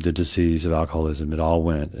from the disease of alcoholism. It all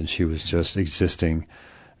went, and she was just existing,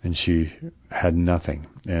 and she had nothing.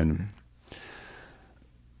 And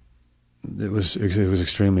it was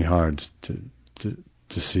extremely hard to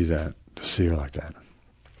see that, to see her like that.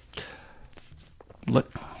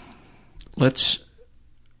 Let's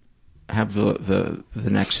have the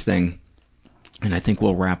next thing, and I think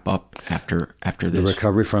we'll wrap up after this. The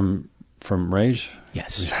recovery from rage?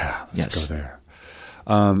 Yes. Yeah, let's go there.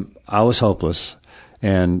 I was hopeless,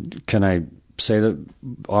 and can I say that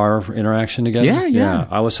our interaction together? Yeah.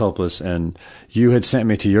 I was hopeless, and you had sent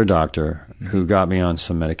me to your doctor, who got me on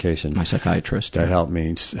some medication. My psychiatrist. That helped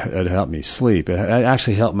me. It helped me sleep. It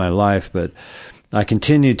actually helped my life, but I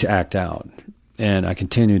continued to act out, and I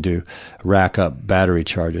continued to rack up battery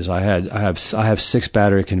charges. I have 6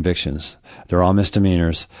 battery convictions. They're all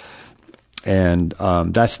misdemeanors. And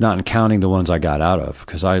that's not counting the ones I got out of,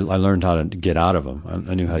 because I learned how to get out of them.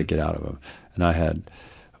 I knew how to get out of them. And I had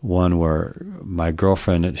one where my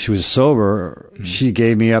girlfriend, she was sober, she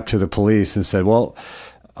gave me up to the police and said, "Well,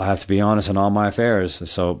 I have to be honest in all my affairs,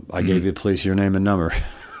 so I gave the police your name and number."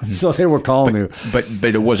 So they were calling me. But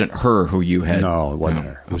it wasn't her who you had? No, it wasn't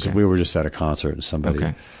her. It was, we were just at a concert, and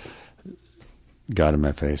somebody got in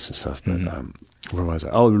my face and stuff. But where was I?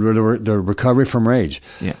 Oh, the recovery from rage.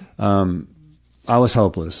 Yeah. I was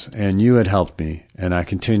hopeless, and you had helped me, and I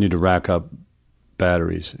continued to rack up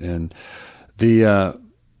batteries. And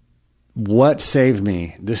what saved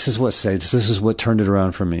me, this is what turned it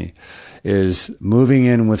around for me, is moving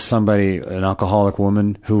in with somebody, an alcoholic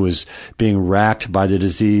woman who was being racked by the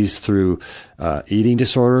disease through eating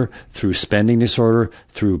disorder, through spending disorder,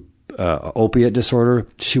 through opiate disorder.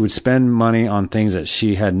 She would spend money on things that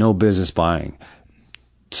she had no business buying.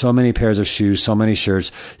 So many pairs of shoes, so many shirts.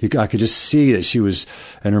 I could just see that she was,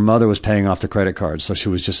 and her mother was paying off the credit cards. So she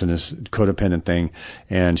was just in this codependent thing,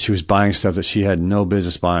 and she was buying stuff that she had no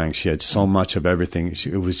business buying. She had so much of everything.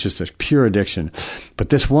 It was just a pure addiction. But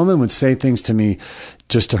this woman would say things to me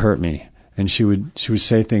just to hurt me. And she would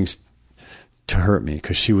say things to hurt me,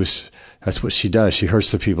 because that's what she does. She hurts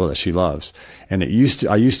the people that she loves. And I used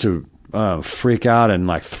to freak out and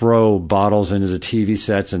like throw bottles into the TV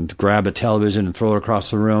sets and grab a television and throw it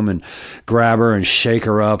across the room and grab her and shake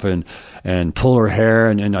her up and pull her hair.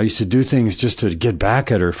 And I used to do things just to get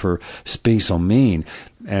back at her for being so mean.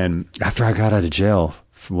 And after I got out of jail,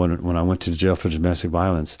 when I went to jail for domestic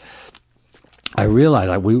violence, I realized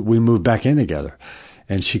like we moved back in together.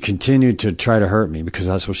 And she continued to try to hurt me because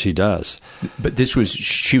that's what she does. But she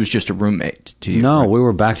was just a roommate to you? No, right? We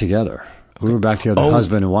were back together. We were back together,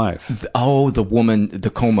 husband and wife. The woman, the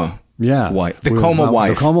coma wife. The coma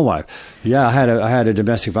wife. The coma wife. Yeah, I had a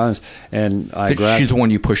domestic violence, and she's the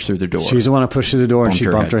one you pushed through the door. She's the one I pushed through the door, and she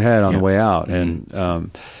bumped her head on the way out. Mm-hmm.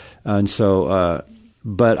 And so,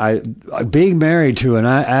 but being married to an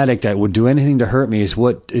addict that would do anything to hurt me is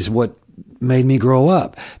what made me grow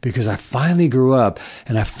up, because I finally grew up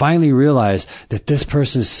and I finally realized that this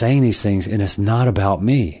person is saying these things and it's not about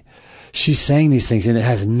me. She's saying these things and it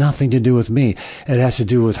has nothing to do with me. It has to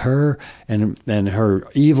do with her and her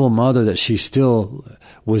evil mother that she still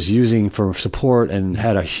was using for support and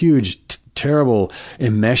had a huge, terrible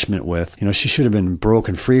enmeshment with. You know, she should have been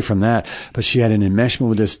broken free from that, but she had an enmeshment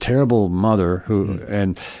with this terrible mother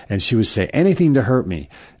and she would say anything to hurt me.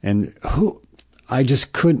 And I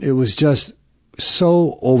just couldn't. It was just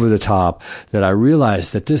so over the top that I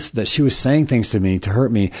realized that she was saying things to me to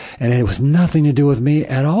hurt me, and it was nothing to do with me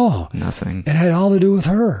at all. Nothing. It had all to do with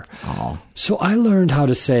her. Oh. So I learned how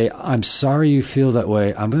to say, "I'm sorry you feel that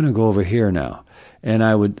way. I'm going to go over here now," and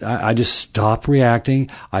I just stopped reacting.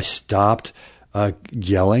 I stopped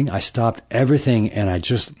yelling. I stopped everything, and I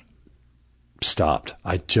just stopped.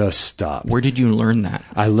 I just stopped. Where did you learn that?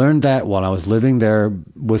 I learned that while I was living there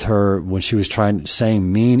with her when she was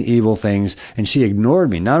saying mean, evil things, and she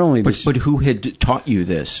ignored me. Not only but who had taught you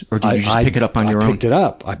this, or did you just pick it up on your own? I picked it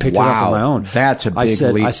up. I picked it up on my own. That's a big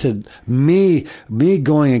leap. I said, me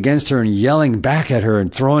going against her and yelling back at her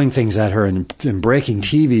and throwing things at her and breaking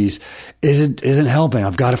TVs isn't helping.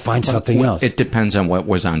 I've got to find something else. It depends on what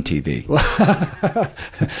was on TV.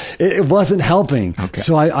 It wasn't helping. Okay.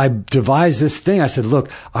 So I devised this thing. I said, look,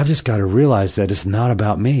 I've just got to realize that it's not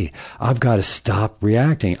about me. I've got to stop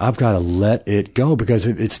reacting. I've got to let it go, because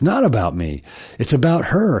it's not about me. It's about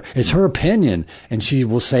her. It's her opinion, and she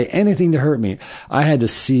will say anything to hurt me. I had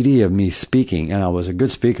this CD of me speaking, and I was a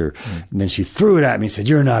good speaker. And then she threw it at me and said,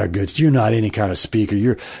 you're not any kind of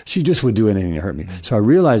speaker. She just would do anything to hurt me. So I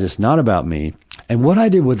realized it's not about me. And what I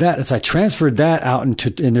did with that is I transferred that out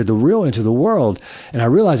into the world. And I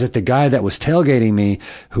realized that the guy that was tailgating me,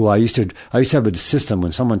 who I used to have a system.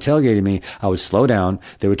 When someone tailgated me, I would slow down.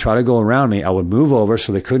 They would try to go around me. I would move over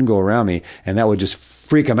so they couldn't go around me. And that would just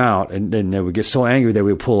freak them out. And then they would get so angry they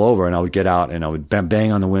would pull over, and I would get out and I would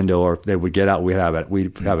bang on the window, or if they would get out, we'd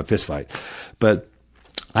have a fist fight. But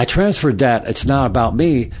I transferred that. It's not about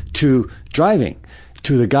me to driving.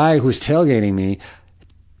 To the guy who's tailgating me.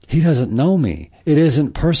 He doesn't know me. It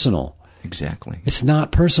isn't personal. Exactly. It's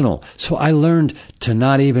not personal. So I learned to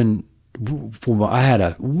not even, I had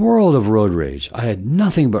a world of road rage. I had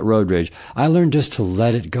nothing but road rage. I learned just to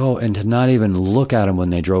let it go and to not even look at them when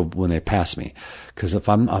they passed me. Because if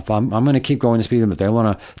I'm going to keep going to speed them, if they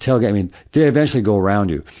want to tailgate me, they eventually go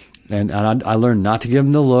around you. And I learned not to give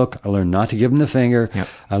them the look. I learned not to give them the finger. Yep.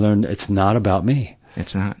 I learned it's not about me.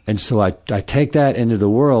 It's not. And so I take that into the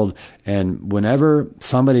world, and whenever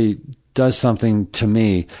somebody does something to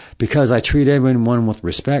me, because I treat everyone with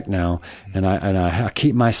respect now, and I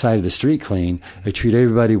keep my side of the street clean. I treat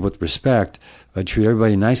everybody with respect. I treat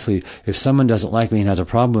everybody nicely. If someone doesn't like me and has a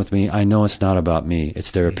problem with me, I know it's not about me.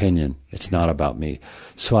 It's their opinion. It's not about me.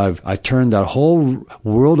 So I turned that whole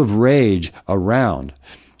world of rage around,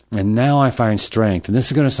 and now I find strength. And this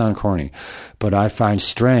is going to sound corny, but I find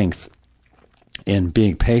strength in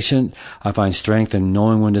being patient. I find strength in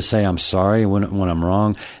knowing when to say I'm sorry when I'm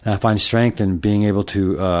wrong, and I find strength in being able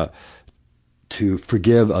to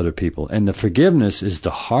forgive other people. And the forgiveness is the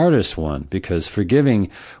hardest one, because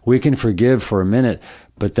we can forgive for a minute,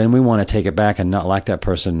 but then we want to take it back and not like that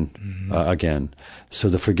person again. So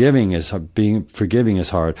the forgiving is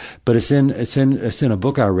hard. But it's in a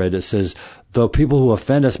book I read that says, though people who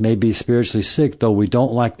offend us may be spiritually sick, though we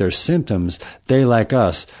don't like their symptoms, they, like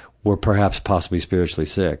us, were perhaps possibly spiritually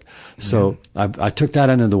sick. So I took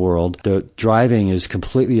that into the world. The driving is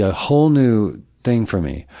completely a whole new thing for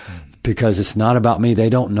me, because it's not about me.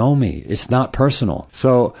 They don't know me. It's not personal.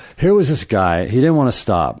 So here was this guy. He didn't want to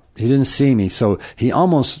stop. He didn't see me, so he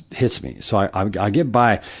almost hits me. So I get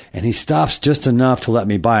by, and he stops just enough to let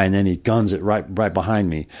me by, and then he guns it right behind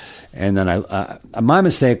me. And then my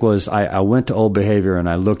mistake was I went to old behavior, and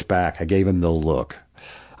I looked back. I gave him the look.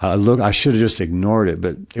 I should have just ignored it,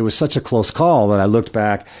 but it was such a close call that I looked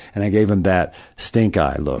back and I gave him that stink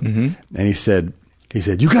eye look. And he said,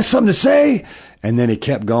 "You got something to say?" And then he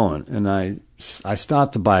kept going. And I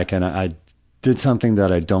stopped the bike and I did something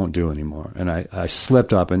that I don't do anymore. And I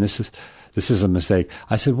slipped up, and this is a mistake.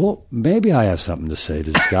 I said, "Well, maybe I have something to say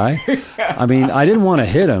to this guy." I mean, I didn't want to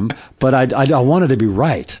hit him, but I wanted to be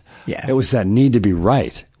right. Yeah. It was that need to be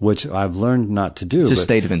right, which I've learned not to do. It's a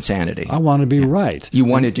state of insanity. I want to be right. You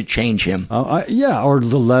wanted to change him. Or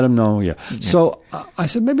to let him know. Yeah. So I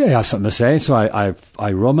said, maybe I have something to say. So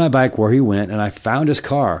I rode my bike where he went, and I found his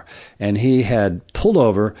car, and he had pulled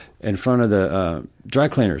over in front of the dry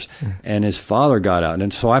cleaners, and his father got out.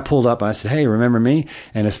 And so I pulled up and I said, "Hey, remember me?"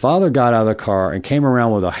 And his father got out of the car and came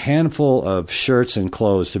around with a handful of shirts and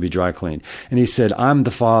clothes to be dry cleaned. And he said, "I'm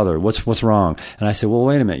the father. What's wrong?" And I said, "Well,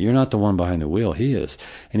 wait a minute. You're not the one behind the wheel. He is."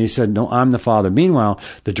 And he said, "No, I'm the father." Meanwhile,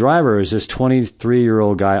 the driver is this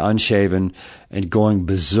 23-year-old guy, unshaven and going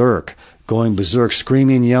berserk,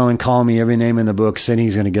 screaming, yelling, calling me every name in the book, saying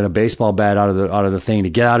he's going to get a baseball bat out of the thing to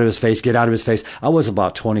get out of his face. I was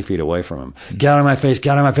about 20 feet away from him. Get out of my face.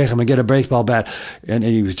 I'm going to get a baseball bat. And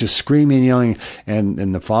he was just screaming, yelling.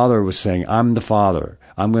 And the father was saying, "I'm the father.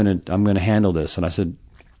 I'm going to handle this." And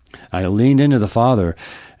I leaned into the father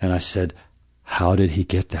and I said, "How did he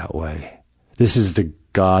get that way?" This is the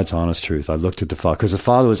God's honest truth. I looked at the father, because the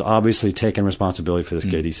father was obviously taking responsibility for this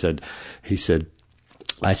kid. He said,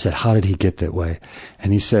 I said, "How did he get that way?"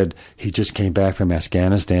 And he said, "He just came back from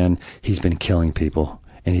Afghanistan. He's been killing people,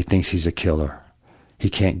 and he thinks he's a killer. He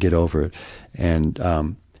can't get over it." And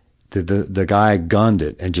the guy gunned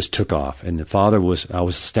it and just took off. And I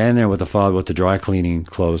was standing there with the father with the dry cleaning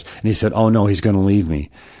clothes, and he said, "Oh no, he's going to leave me."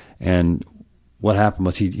 And what happened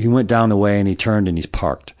was he went down the way and he turned and he's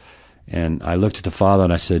parked. And I looked at the father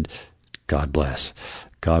and I said, "God bless.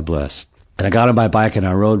 God bless." And I got on my bike and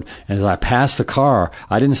I rode, and as I passed the car,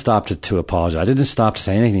 I didn't stop to apologize. I didn't stop to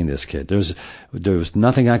say anything to this kid. There was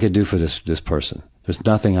nothing I could do for this person. There's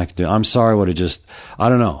nothing I could do. I'm sorry I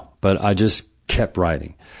don't know, but I just kept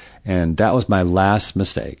riding. And that was my last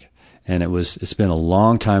mistake. And it's been a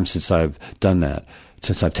long time since I've done that,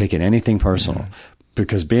 since I've taken anything personal. Mm-hmm.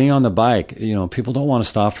 Because being on the bike, people don't want to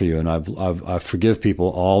stop for you, and I forgive people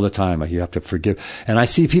all the time. You have to forgive, and I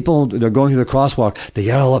see people, they're going through the crosswalk, they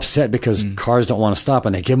get all upset because cars don't want to stop,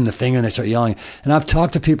 and they give them the finger and they start yelling. And I've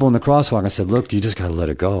talked to people in the crosswalk and I said, "Look, you just got to let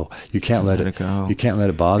it go. You can't let it go. You can't let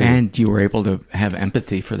it bother you." And you were able to have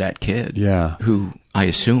empathy for that kid. Yeah. Who, I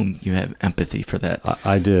assume you have empathy for that.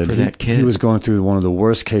 I did. For that kid. He was going through one of the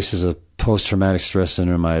worst cases of post-traumatic stress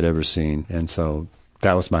syndrome I had ever seen, and so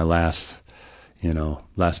that was my last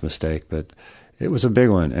mistake, but it was a big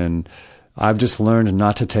one. And I've just learned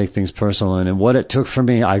not to take things personal. And what it took for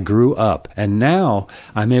me, I grew up, and now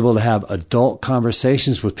I'm able to have adult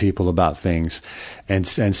conversations with people about things and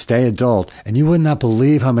stay adult. And you would not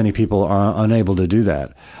believe how many people are unable to do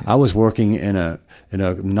that. I was working in a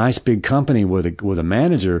nice big company with a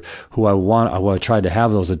manager who I tried to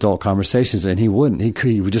have those adult conversations, and he wouldn't.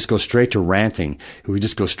 He would just go straight to ranting. He would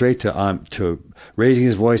just go straight to raising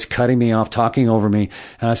his voice, cutting me off, talking over me.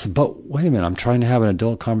 And I said, "But wait a minute, I'm trying to have an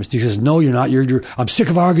adult conversation." He says, "No, you're not. I'm sick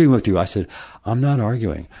of arguing with you." I said, "I'm not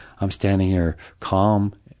arguing. I'm standing here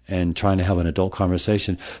calm and trying to have an adult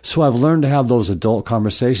conversation." So I've learned to have those adult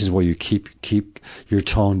conversations where you keep your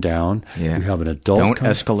tone down. Yeah. You have an adult. Don't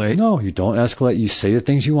escalate. No, you don't escalate. You say the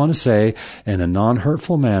things you want to say in a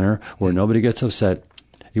non-hurtful manner where nobody gets upset.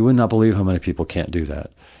 You would not believe how many people can't do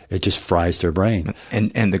that. It just fries their brain.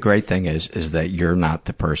 And the great thing is that you're not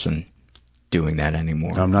the person doing that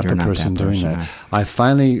anymore. I'm not the person doing that. I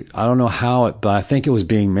don't know how but I think it was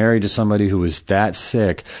being married to somebody who was that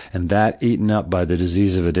sick and that eaten up by the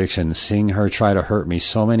disease of addiction, seeing her try to hurt me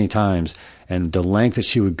so many times, and the length that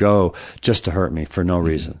she would go just to hurt me for no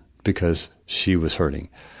reason, because she was hurting.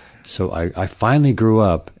 So I finally grew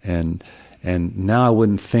up, and now I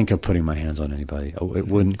wouldn't think of putting my hands on anybody. It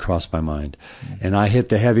wouldn't cross my mind. And I hit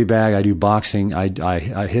the heavy bag. I do boxing. I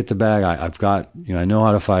hit the bag. I've got, I know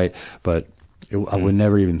how to fight, but I would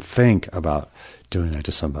never even think about doing that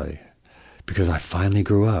to somebody, because I finally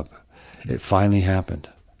grew up. It finally happened,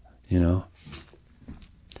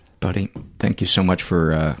 Buddy, thank you so much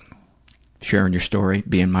for sharing your story,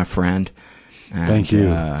 being my friend. And, thank you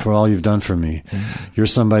for all you've done for me. You're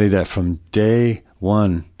somebody that from day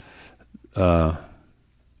one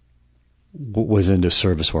was into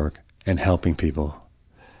service work and helping people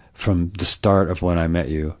from the start of when I met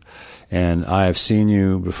you. And I have seen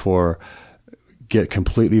you before get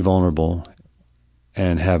completely vulnerable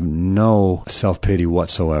and have no self-pity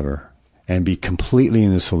whatsoever, and be completely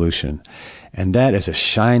in the solution. And that is a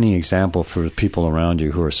shining example for people around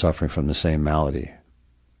you who are suffering from the same malady.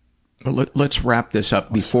 Well, let's wrap this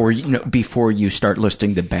up before you start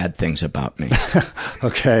listing the bad things about me.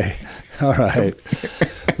 Okay. All right.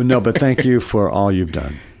 But thank you for all you've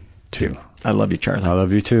done, too. I love you, Charlie. I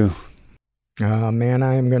love you, too. Oh, man,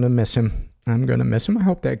 I am going to miss him. I'm going to miss him. I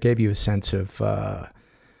hope that gave you a sense of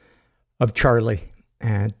Charlie,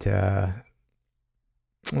 and a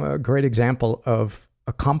great example of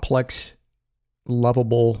a complex,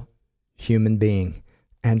 lovable human being,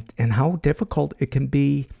 and how difficult it can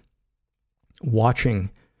be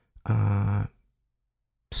watching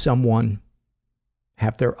someone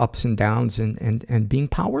have their ups and downs and being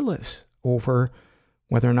powerless over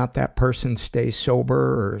whether or not that person stays sober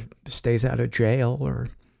or stays out of jail or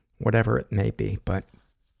whatever it may be. But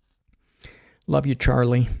love you,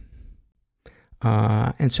 Charlie.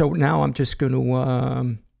 And so now I'm just going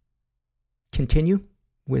to continue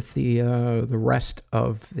with the rest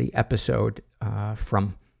of the episode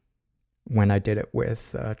from when I did it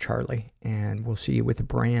with Charlie. And we'll see you with a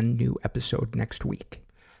brand new episode next week.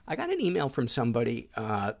 I got an email from somebody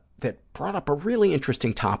that brought up a really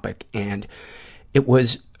interesting topic, and it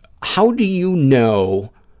was, how do you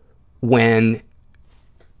know when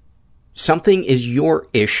something is your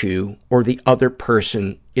issue or the other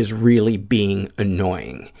person is really being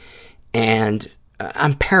annoying? And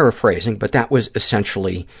I'm paraphrasing, but that was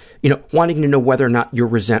essentially, wanting to know whether or not your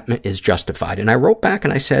resentment is justified. And I wrote back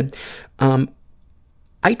and I said,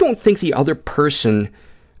 I don't think the other person,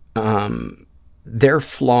 their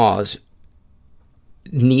flaws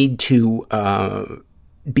need to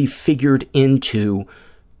be figured into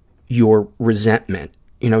your resentment.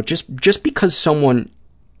 Just because someone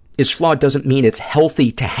is flawed doesn't mean it's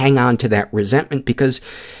healthy to hang on to that resentment, because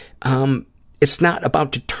it's not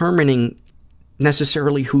about determining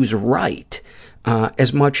necessarily who's right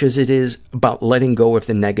as much as it is about letting go of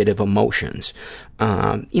the negative emotions.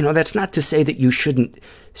 That's not to say that you shouldn't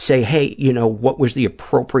say, hey, what was the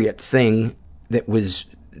appropriate thing that was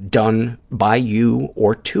done by you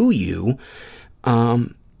or to you.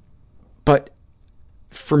 But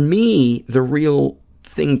for me, the real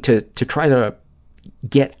thing to try to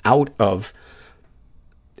get out of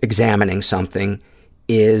examining something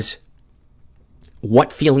is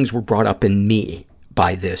what feelings were brought up in me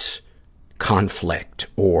by this conflict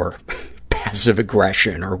or passive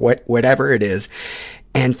aggression or whatever it is.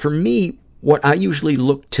 And for me, what I usually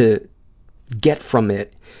look to get from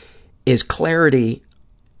it is clarity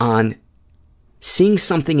on seeing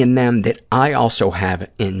something in them that I also have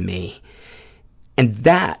in me. And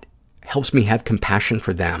that helps me have compassion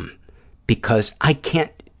for them, because I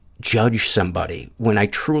can't judge somebody when I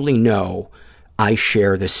truly know I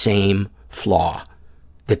share the same flaw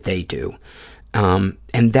that they do.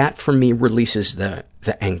 And that for me releases the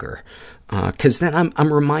anger. Because then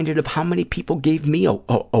I'm reminded of how many people gave me a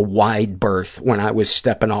wide berth when I was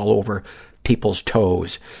stepping all over people's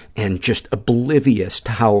toes and just oblivious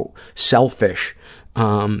to how selfish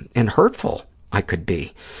and hurtful I could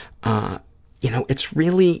be. It's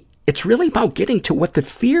really about getting to what the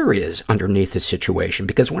fear is underneath the situation,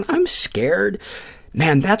 because when I'm scared,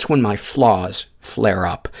 man, that's when my flaws flare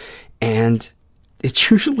up. And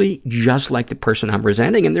it's usually just like the person I'm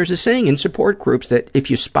resenting. And there's a saying in support groups that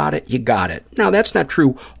if you spot it, you got it. Now, that's not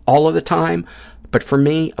true all of the time, but for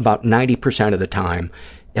me, about 90% of the time,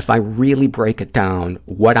 if I really break it down,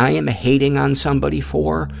 what I am hating on somebody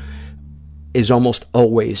for is almost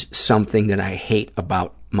always something that I hate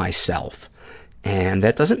about myself. And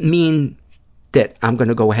that doesn't mean that I'm going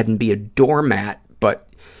to go ahead and be a doormat, but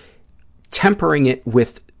tempering it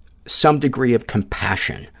with some degree of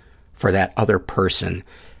compassion for that other person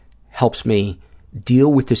helps me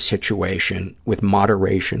deal with the situation with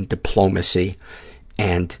moderation, diplomacy,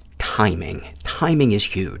 and timing. Timing is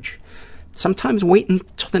huge. Sometimes waiting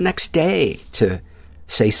until the next day to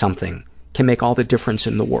say something can make all the difference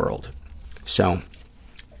in the world. So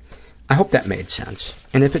I hope that made sense.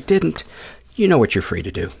 And if it didn't, you know what you're free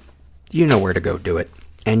to do. You know where to go do it.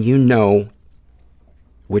 And you know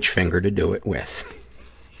which finger to do it with.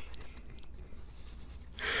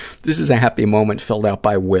 This is a happy moment filled out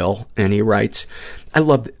by Will, and he writes, I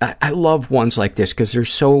love ones like this because they're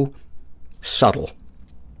so subtle.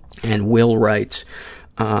 And Will writes,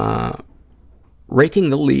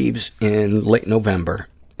 raking the leaves in late November.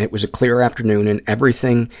 It was a clear afternoon and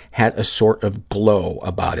everything had a sort of glow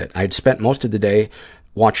about it. I'd spent most of the day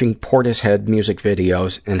watching Portishead music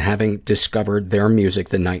videos and having discovered their music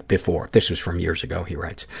the night before. This was from years ago, he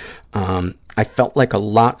writes. I felt like a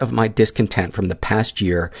lot of my discontent from the past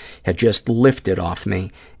year had just lifted off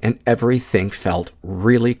me, and everything felt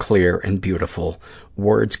really clear and beautiful.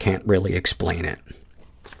 Words can't really explain it.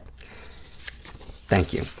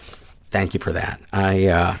 Thank you. Thank you for that.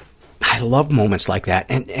 I love moments like that.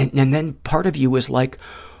 And then part of you is like,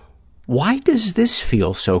 why does this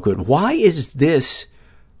feel so good? Why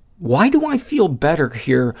do I feel better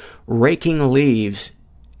here raking leaves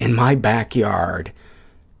in my backyard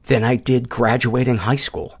than I did graduating high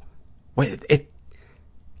school?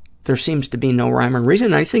 There seems to be no rhyme or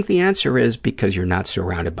reason. I think the answer is because you're not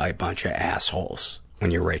surrounded by a bunch of assholes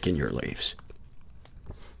when you're raking your leaves.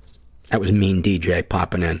 That was Mean DJ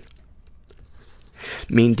popping in.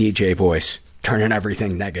 Mean DJ voice, turning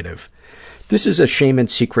everything negative. This is a Shame and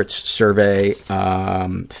Secrets survey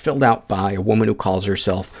filled out by a woman who calls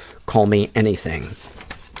herself Call Me Anything.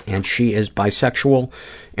 And she is bisexual,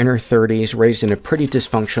 in her 30s, raised in a pretty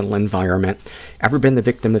dysfunctional environment. Ever been the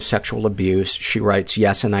victim of sexual abuse? She writes,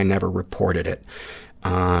 yes, and I never reported it.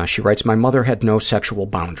 She writes, my mother had no sexual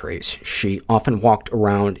boundaries. She often walked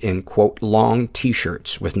around in, quote, long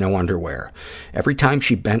T-shirts with no underwear. Every time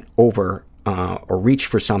she bent over or reached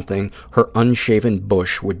for something, her unshaven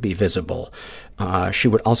bush would be visible. She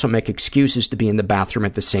would also make excuses to be in the bathroom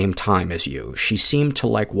at the same time as you. She seemed to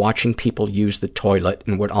like watching people use the toilet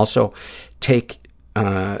and would also take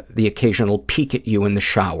the occasional peek at you in the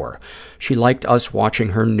shower. She liked us watching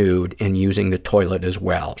her nude and using the toilet as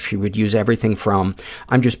well. She would use everything from,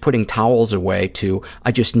 I'm just putting towels away, to,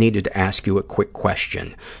 I just needed to ask you a quick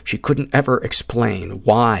question. She couldn't ever explain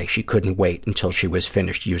why she couldn't wait until she was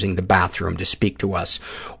finished using the bathroom to speak to us,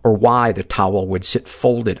 or why the towel would sit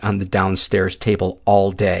folded on the downstairs table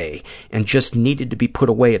all day and just needed to be put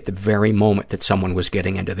away at the very moment that someone was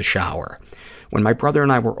getting into the shower. When my brother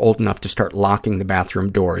and I were old enough to start locking the bathroom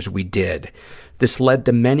doors, we did. This led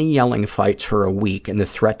to many yelling fights for a week and the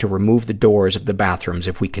threat to remove the doors of the bathrooms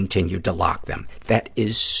if we continued to lock them. That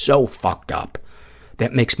is so fucked up.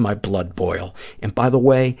 That makes my blood boil. And by the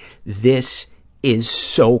way, this is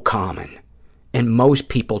so common. And most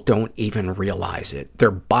people don't even realize it.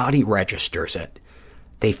 Their body registers it.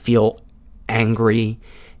 They feel angry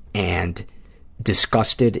and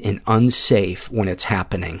disgusted and unsafe when it's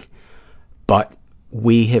happening. But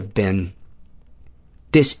we have been,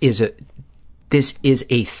 this is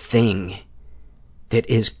a thing that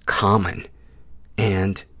is common.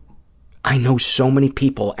 And I know so many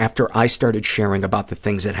people after I started sharing about the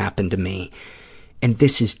things that happened to me, and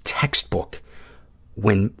this is textbook.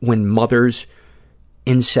 When mothers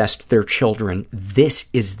incest their children, this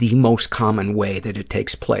is the most common way that it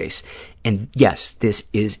takes place. And yes, this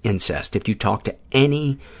is incest. If you talk to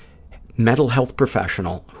any mental health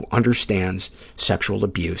professional who understands sexual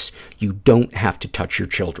abuse, you don't have to touch your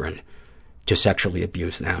children to sexually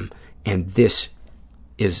abuse them. And this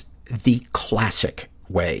is the classic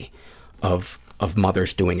way of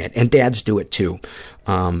mothers doing it. And dads do it too.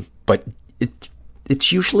 But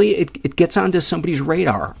it's usually, it gets onto somebody's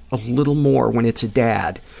radar a little more when it's a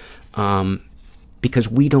dad, because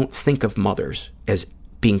we don't think of mothers as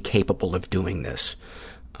being capable of doing this.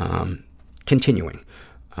 Continuing.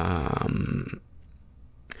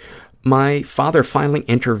 My father finally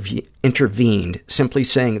intervened, simply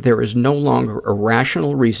saying, there is no longer a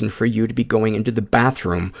rational reason for you to be going into the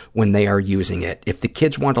bathroom when they are using it. If the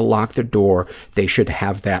kids want to lock the door, they should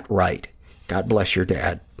have that right. God bless your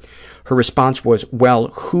dad. Her response was, well,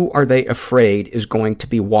 who are they afraid is going to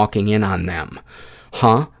be walking in on them?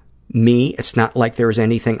 Huh? Me? It's not like there is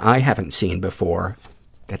anything I haven't seen before.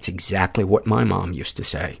 That's exactly what my mom used to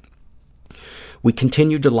say. We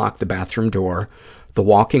continued to lock the bathroom door. The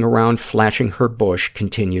walking around flashing her bush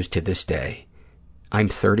continues to this day. I'm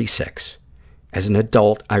 36. As an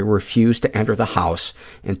adult, I refuse to enter the house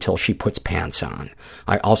until she puts pants on.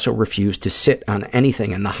 I also refuse to sit on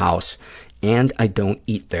anything in the house, and I don't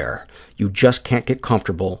eat there. You just can't get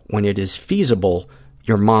comfortable when it is feasible.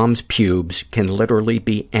 Your mom's pubes can literally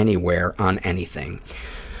be anywhere on anything.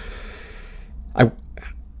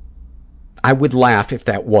 I would laugh if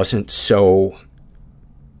that wasn't so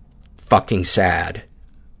fucking sad,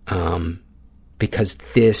 because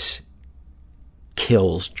this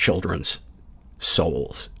kills children's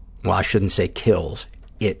souls. Well, I shouldn't say kills.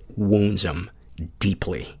 It wounds them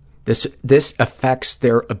deeply. This affects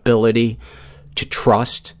their ability to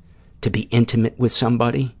trust, to be intimate with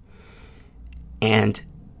somebody. And,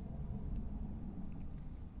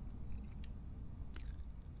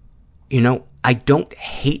 you know, I don't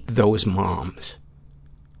hate those moms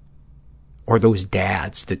or those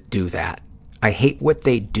dads that do that. I hate what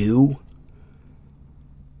they do.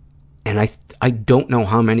 And I don't know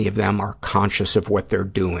how many of them are conscious of what they're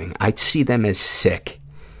doing. I see them as sick.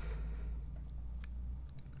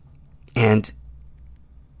 And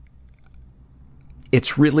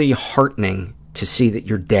it's really heartening to see that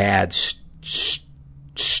your dad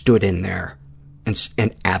stood in there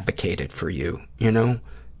and advocated for you, you know?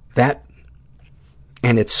 That,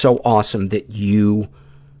 and it's so awesome that you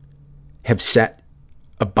have set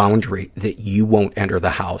a boundary that you won't enter the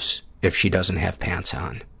house if she doesn't have pants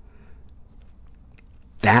on.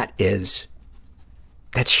 That's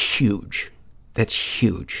huge. That's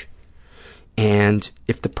huge. And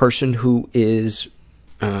if the person who is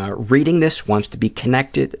reading this wants to be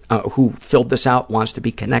connected, who filled this out wants to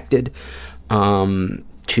be connected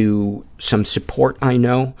to some support I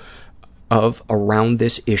know of around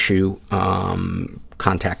this issue,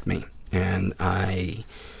 contact me, and I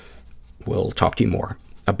will talk to you more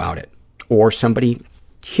about it. Or somebody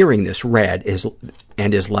hearing this read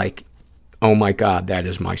is like, oh my God, that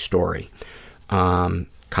is my story.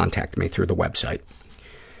 Contact me through the website.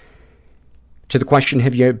 To the question,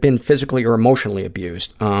 have you been physically or emotionally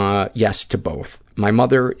abused? Yes, to both. My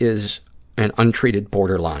mother is an untreated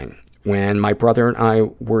borderline. When my brother and I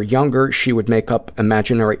were younger, she would make up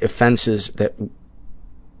imaginary offenses that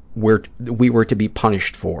we were to be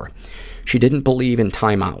punished for. She didn't believe in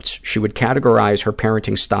timeouts. She would categorize her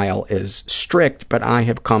parenting style as strict, but I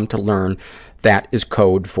have come to learn that is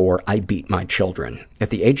code for I beat my children.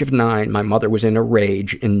 At the age of 9, my mother was in a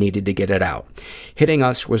rage and needed to get it out. Hitting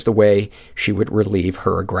us was the way she would relieve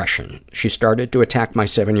her aggression. She started to attack my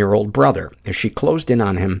 7-year-old brother. As she closed in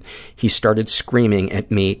on him, he started screaming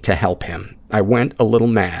at me to help him. I went a little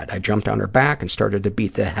mad. I jumped on her back and started to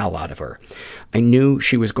beat the hell out of her. I knew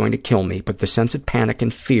she was going to kill me, but the sense of panic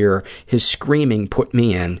and fear his screaming put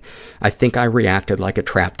me in, I think I reacted like a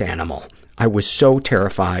trapped animal. I was so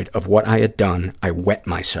terrified of what I had done, I wet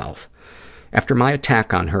myself. After my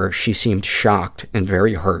attack on her, she seemed shocked and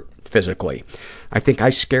very hurt physically. I think I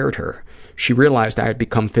scared her. She realized I had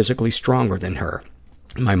become physically stronger than her.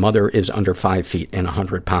 My mother is under 5 feet and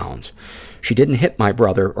 100 pounds. She didn't hit my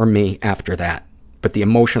brother or me after that, but the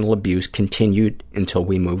emotional abuse continued until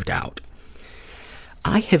we moved out.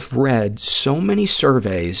 I have read so many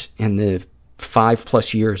surveys in the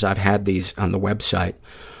 5+ years I've had these on the website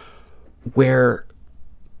where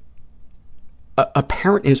a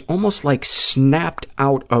parent is almost like snapped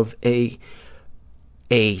out of a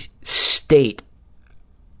state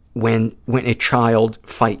when a child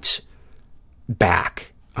fights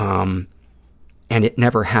back, and it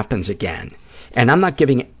never happens again. And I'm not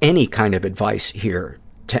giving any kind of advice here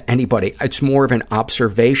to anybody. It's more of an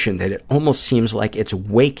observation that it almost seems like it's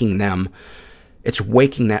waking that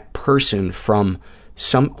person from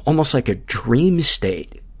almost like a dream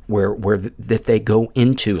state where that they go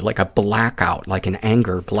into, like a blackout, like an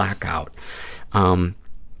anger blackout. I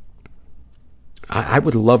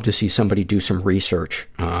would love to see somebody do some research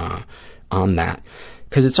on that,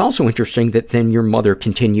 because it's also interesting that then your mother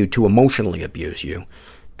continued to emotionally abuse you.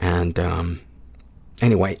 And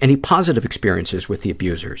anyway, any positive experiences with the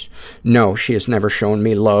abusers? No, she has never shown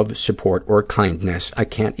me love, support, or kindness. I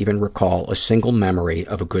can't even recall a single memory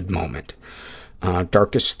of a good moment.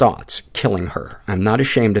 Darkest thoughts, killing her. I'm not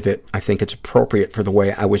ashamed of it. I think it's appropriate for the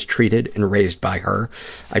way I was treated and raised by her.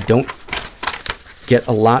 I don't get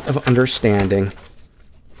a lot of understanding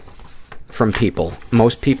from people.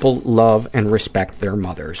 Most people love and respect their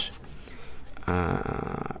mothers.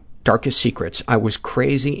 Darkest secrets. I was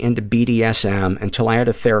crazy into BDSM until I had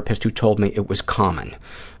a therapist who told me it was common.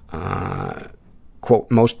 Quote,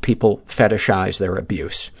 most people fetishize their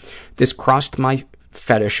abuse. This crossed my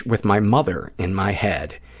fetish with my mother in my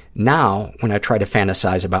head. Now, when I try to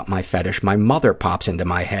fantasize about my fetish, my mother pops into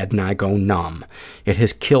my head and I go numb. It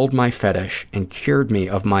has killed my fetish and cured me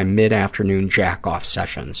of my mid-afternoon jack-off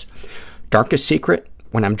sessions. Darkest secret,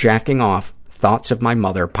 when I'm jacking off, thoughts of my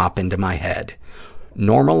mother pop into my head.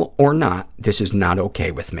 Normal or not, this is not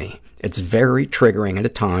okay with me. It's very triggering at a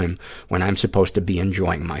time when I'm supposed to be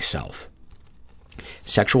enjoying myself.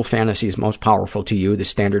 Sexual fantasies most powerful to you, the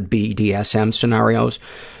standard BDSM scenarios,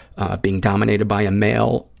 being dominated by a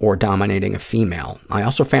male or dominating a female. I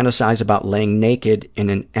also fantasize about laying naked in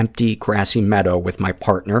an empty, grassy meadow with my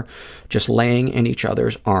partner, just laying in each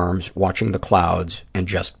other's arms, watching the clouds, and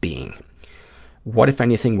just being. What, if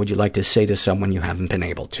anything, would you like to say to someone you haven't been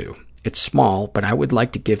able to? It's small, but I would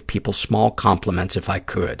like to give people small compliments if I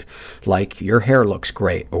could, like, your hair looks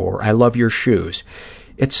great, or I love your shoes.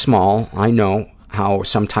 It's small, I know how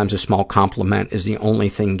sometimes a small compliment is the only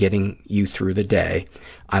thing getting you through the day.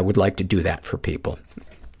 I would like to do that for people.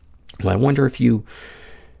 Well, I wonder if you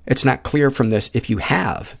it's not clear from this if you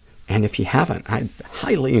have. And if you haven't, I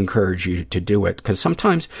highly encourage you to do it, because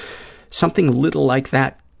sometimes something little like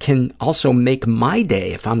that can also make my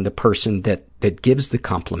day if I'm the person that gives the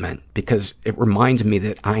compliment, because it reminds me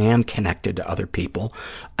that I am connected to other people.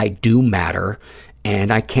 I do matter,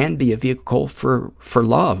 and I can be a vehicle for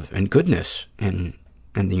love and goodness in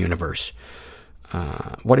the universe.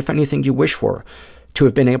 What, if anything, do you wish for? To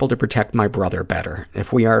have been able to protect my brother better.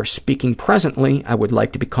 If we are speaking presently, I would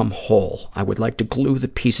like to become whole. I would like to glue the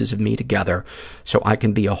pieces of me together so I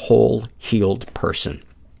can be a whole, healed person.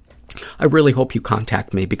 I really hope you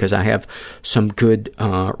contact me, because I have some good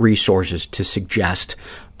resources to suggest,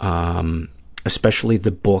 especially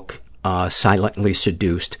the book Silently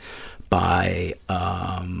Seduced by,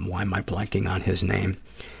 why am I blanking on his name?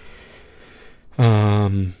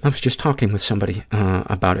 I was just talking with somebody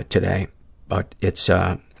about it today, but it's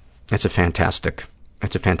a fantastic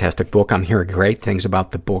book. I'm hearing great things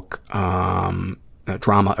about the book,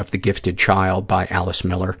 Drama of the Gifted Child by Alice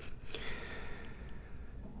Miller.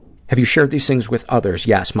 Have you shared these things with others?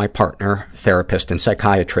 Yes, my partner, therapist, and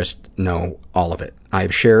psychiatrist know all of it. I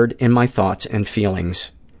have shared in my thoughts and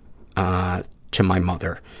feelings to my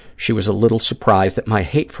mother. She was a little surprised that my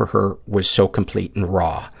hate for her was so complete and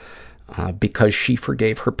raw, because she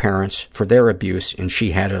forgave her parents for their abuse, and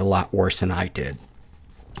she had it a lot worse than I did.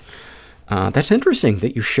 That's interesting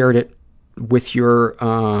that you shared it with your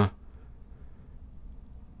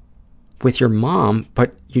mom,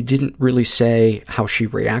 but you didn't really say how she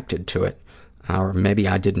reacted to it, or maybe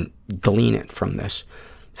I didn't glean it from this.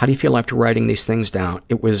 How do you feel after writing these things down?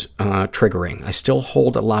 It was triggering. I still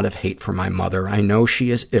hold a lot of hate for my mother. I know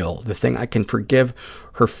she is ill. The thing I can forgive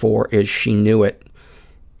her for is she knew it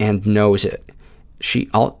and knows it.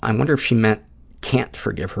 I wonder if she meant can't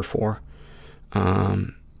forgive her for.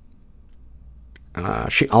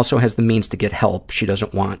 She also has the means to get help. She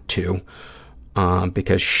doesn't want to,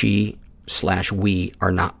 because she/we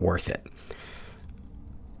are not worth it.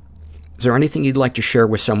 Is there anything you'd like to share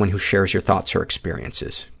with someone who shares your thoughts or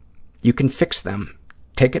experiences? You can fix them,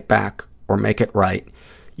 take it back, or make it right.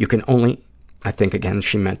 You can only, I think, again,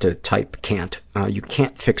 she meant to type can't. You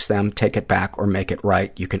can't fix them, take it back, or make it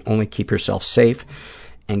right. You can only keep yourself safe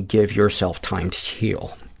and give yourself time to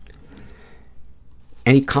heal.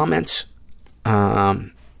 Any comments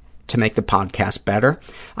to make the podcast better?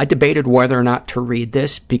 I debated whether or not to read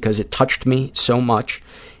this because it touched me so much,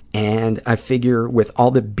 and I figure with all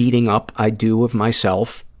the beating up I do of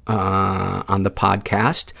myself on the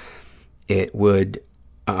podcast, it would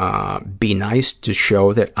be nice to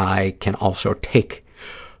show that I can also take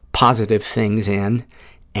positive things in,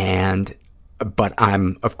 but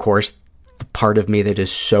I'm, of course, the part of me that is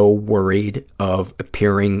so worried of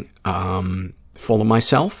appearing full of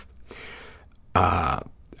myself.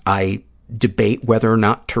 I debate whether or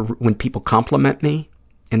not to, when people compliment me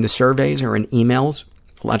in the surveys or in emails,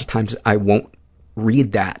 a lot of times I won't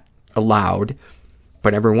read that aloud,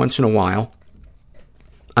 but every once in a while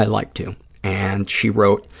I like to. And she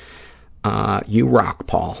wrote, you rock,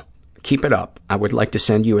 Paul. Keep it up. I would like to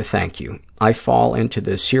send you a thank you. I fall into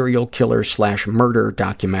the serial killer/murder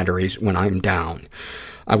documentaries when I'm down.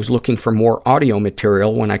 I was looking for more audio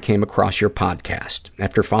material when I came across your podcast.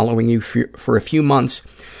 After following you for a few months,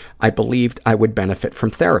 I believed I would benefit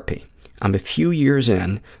from therapy. I'm a few years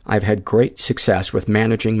in. I've had great success with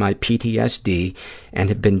managing my PTSD and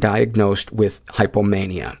have been diagnosed with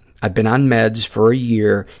hypomania. I've been on meds for a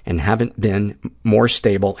year and haven't been more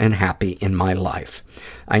stable and happy in my life.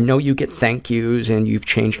 I know you get thank yous and you've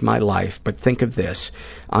changed my life, but think of this.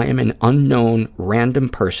 I am an unknown, random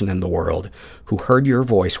person in the world who heard your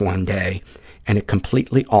voice one day, and it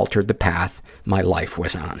completely altered the path my life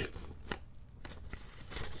was on.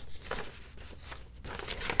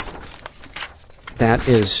 That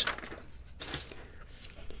is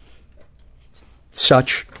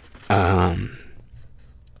such, like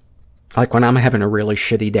when I'm having a really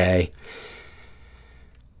shitty day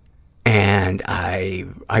and I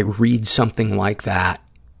read something like that,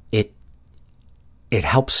 it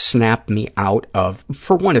helps snap me out of,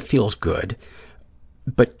 for one, it feels good,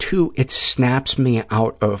 but two, it snaps me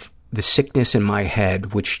out of the sickness in my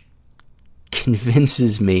head, which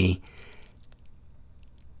convinces me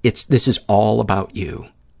this is all about you.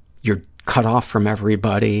 You're cut off from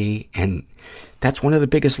everybody, and that's one of the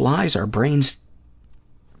biggest lies our brains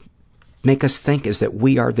make us think, is that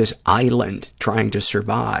we are this island trying to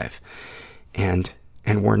survive, and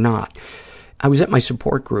we're not. I was at my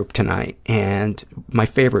support group tonight, and my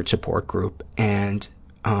favorite support group, and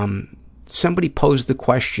somebody posed the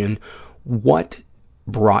question, what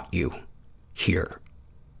brought you here?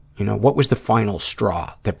 You know, what was the final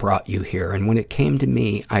straw that brought you here? And when it came to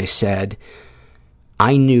me, I said,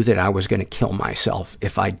 I knew that I was going to kill myself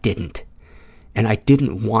if I didn't. And I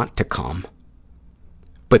didn't want to come.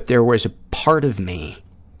 But there was a part of me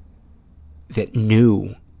that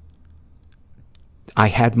knew I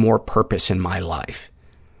had more purpose in my life.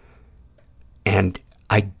 And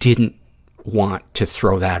I didn't want to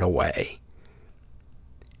throw that away.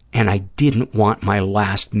 And I didn't want my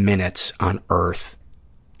last minutes on earth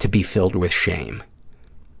to be filled with shame.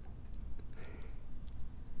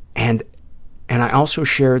 And I also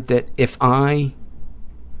shared that if I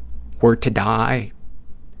were to die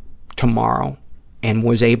tomorrow and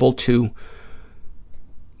was able to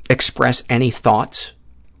express any thoughts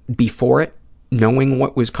before it, knowing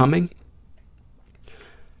what was coming,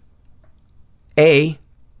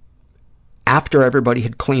 after everybody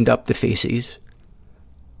had cleaned up the feces,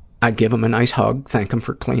 I'd give them a nice hug, thank them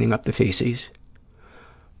for cleaning up the feces.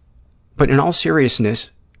 But in all seriousness,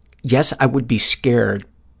 yes, I would be scared,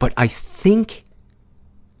 but I think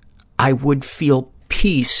I would feel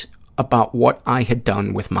peace about what I had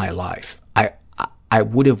done with my life. I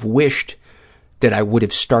would have wished that I would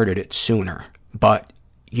have started it sooner. But,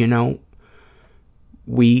 you know,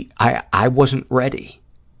 I wasn't ready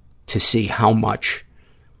to see how much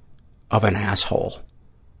of an asshole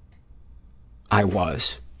I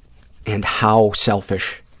was and how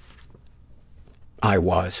selfish I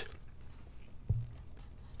was.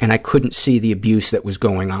 And I couldn't see the abuse that was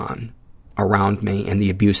going on around me and the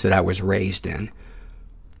abuse that I was raised in.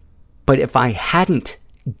 But if I hadn't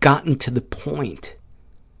gotten to the point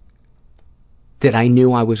that I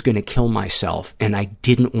knew I was going to kill myself and I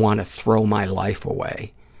didn't want to throw my life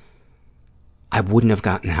away, I wouldn't have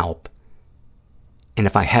gotten help. And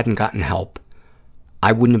if I hadn't gotten help,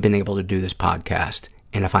 I wouldn't have been able to do this podcast.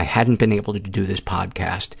 And if I hadn't been able to do this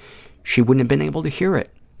podcast, she wouldn't have been able to hear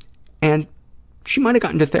it. And she might have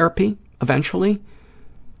gotten to therapy eventually.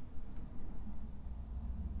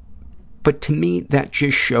 But to me, that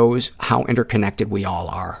just shows how interconnected we all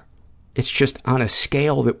are. It's just on a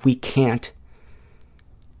scale that we can't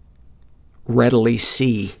readily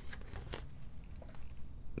see.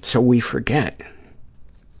 So we forget.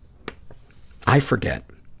 I forget.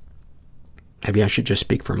 Maybe I should just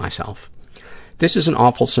speak for myself. This is an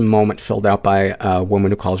awfulsome moment filled out by a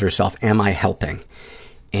woman who calls herself Am I Helping?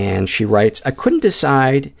 And she writes, I couldn't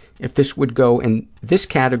decide if this would go in this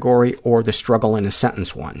category or the struggle in a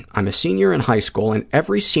sentence one. I'm a senior in high school, and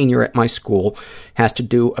every senior at my school has to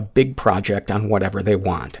do a big project on whatever they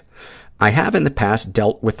want. I have in the past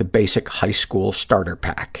dealt with the basic high school starter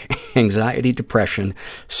pack, anxiety, depression,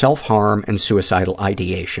 self-harm, and suicidal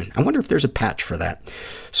ideation. I wonder if there's a patch for that.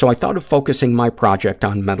 So I thought of focusing my project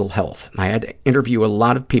on mental health. I had to interview a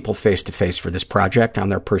lot of people face-to-face for this project on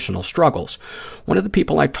their personal struggles. One of the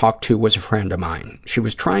people I talked to was a friend of mine. She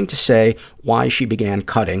was trying to say why she began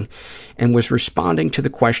cutting and was responding to the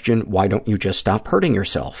question, why don't you just stop hurting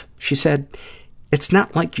yourself? She said, it's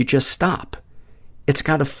not like you just stop. It's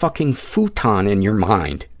got a fucking futon in your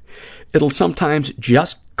mind. It'll sometimes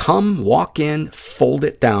just come, walk in, fold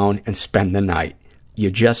it down, and spend the night.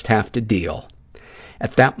 You just have to deal.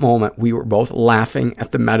 At that moment, we were both laughing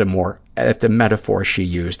at the metaphor she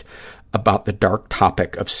used about the dark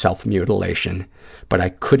topic of self-mutilation, but I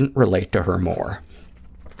couldn't relate to her more.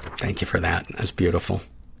 Thank you for that. That's beautiful.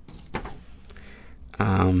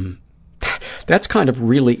 That's kind of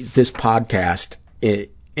really this podcast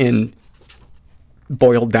in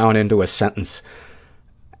boiled down into a sentence.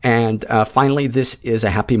 And finally, this is a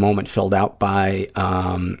happy moment filled out by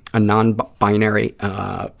a non-binary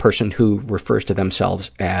person who refers to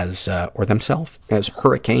themselves as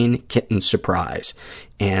Hurricane Kitten Surprise.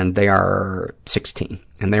 And they are 16.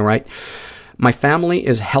 And they write, my family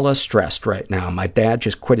is hella stressed right now. My dad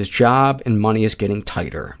just quit his job and money is getting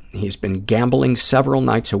tighter. He's been gambling several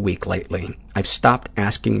nights a week lately. I've stopped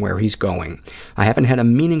asking where he's going. I haven't had a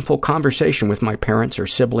meaningful conversation with my parents or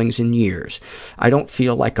siblings in years. I don't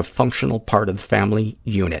feel like a functional part of the family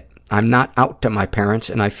unit. I'm not out to my parents,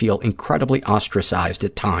 and I feel incredibly ostracized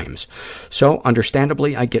at times. So,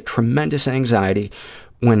 understandably, I get tremendous anxiety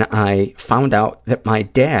when I found out that my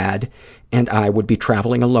dad and I would be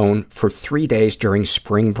traveling alone for 3 days during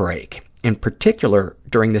spring break. In particular,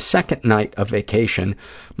 during the second night of vacation,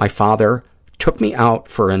 my father took me out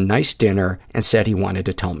for a nice dinner and said he wanted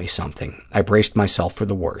to tell me something. I braced myself for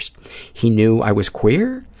the worst. He knew I was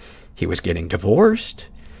queer. He was getting divorced.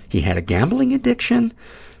 He had a gambling addiction.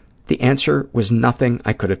 The answer was nothing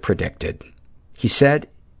I could have predicted. He said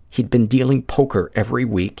he'd been dealing poker every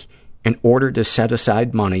week in order to set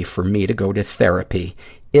aside money for me to go to therapy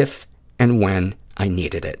if and when I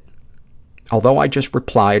needed it. Although I just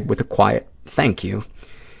replied with a quiet thank you,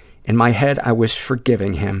 in my head I was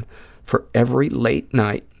forgiving him for every late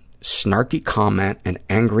night, snarky comment and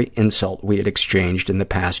angry insult we had exchanged in the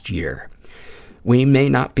past year. We may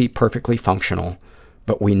not be perfectly functional,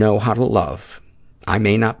 but we know how to love. I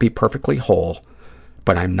may not be perfectly whole,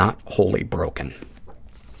 but I'm not wholly broken.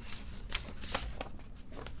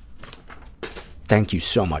 Thank you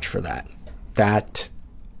so much for that.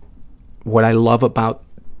 What I love about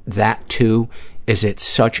that, too, is it's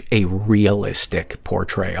such a realistic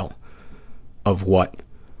portrayal of what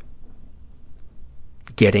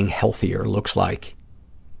getting healthier looks like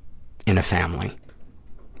in a family.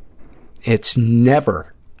 It's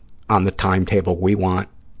never on the timetable we want.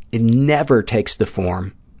 It never takes the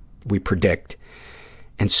form we predict.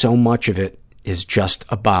 And so much of it is just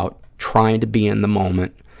about trying to be in the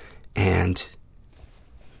moment and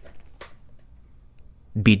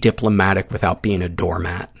be diplomatic without being a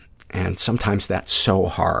doormat. And sometimes that's so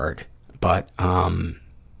hard. But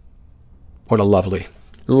what a lovely,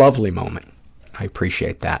 lovely moment. I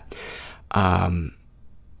appreciate that. I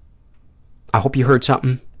hope you heard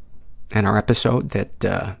something in our episode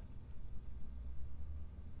that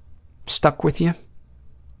stuck with you.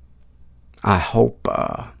 I hope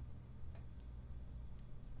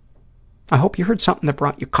you heard something that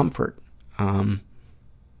brought you comfort. I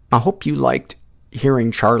hope you liked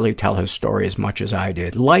hearing Charlie tell his story as much as I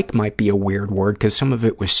did. Like might be a weird word because some of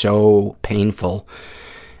it was so painful.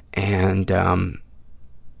 And,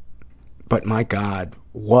 but my God,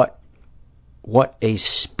 what a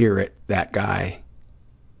spirit that guy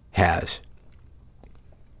has.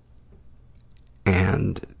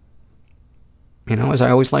 And, you know, as I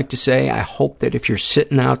always like to say, I hope that if you're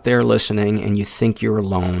sitting out there listening and you think you're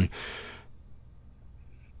alone,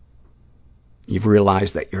 you've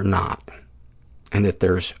realized that you're not. And that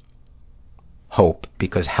there's hope,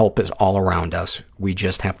 because help is all around us. We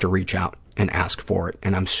just have to reach out and ask for it.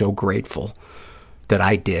 And I'm so grateful that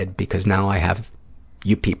I did, because now I have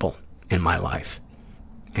you people in my life.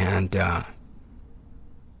 And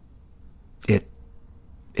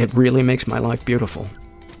it really makes my life beautiful.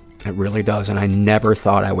 It really does. And I never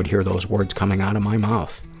thought I would hear those words coming out of my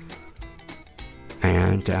mouth.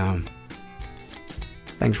 And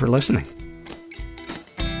thanks for listening.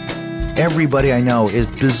 Everybody I know is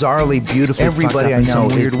bizarrely beautifully Everybody fucked up I know in some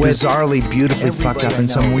weird way. bizarrely beautifully Everybody fucked up in I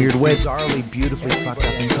some know weird way. Bizarrely beautifully fucked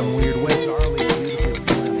up in some weird way.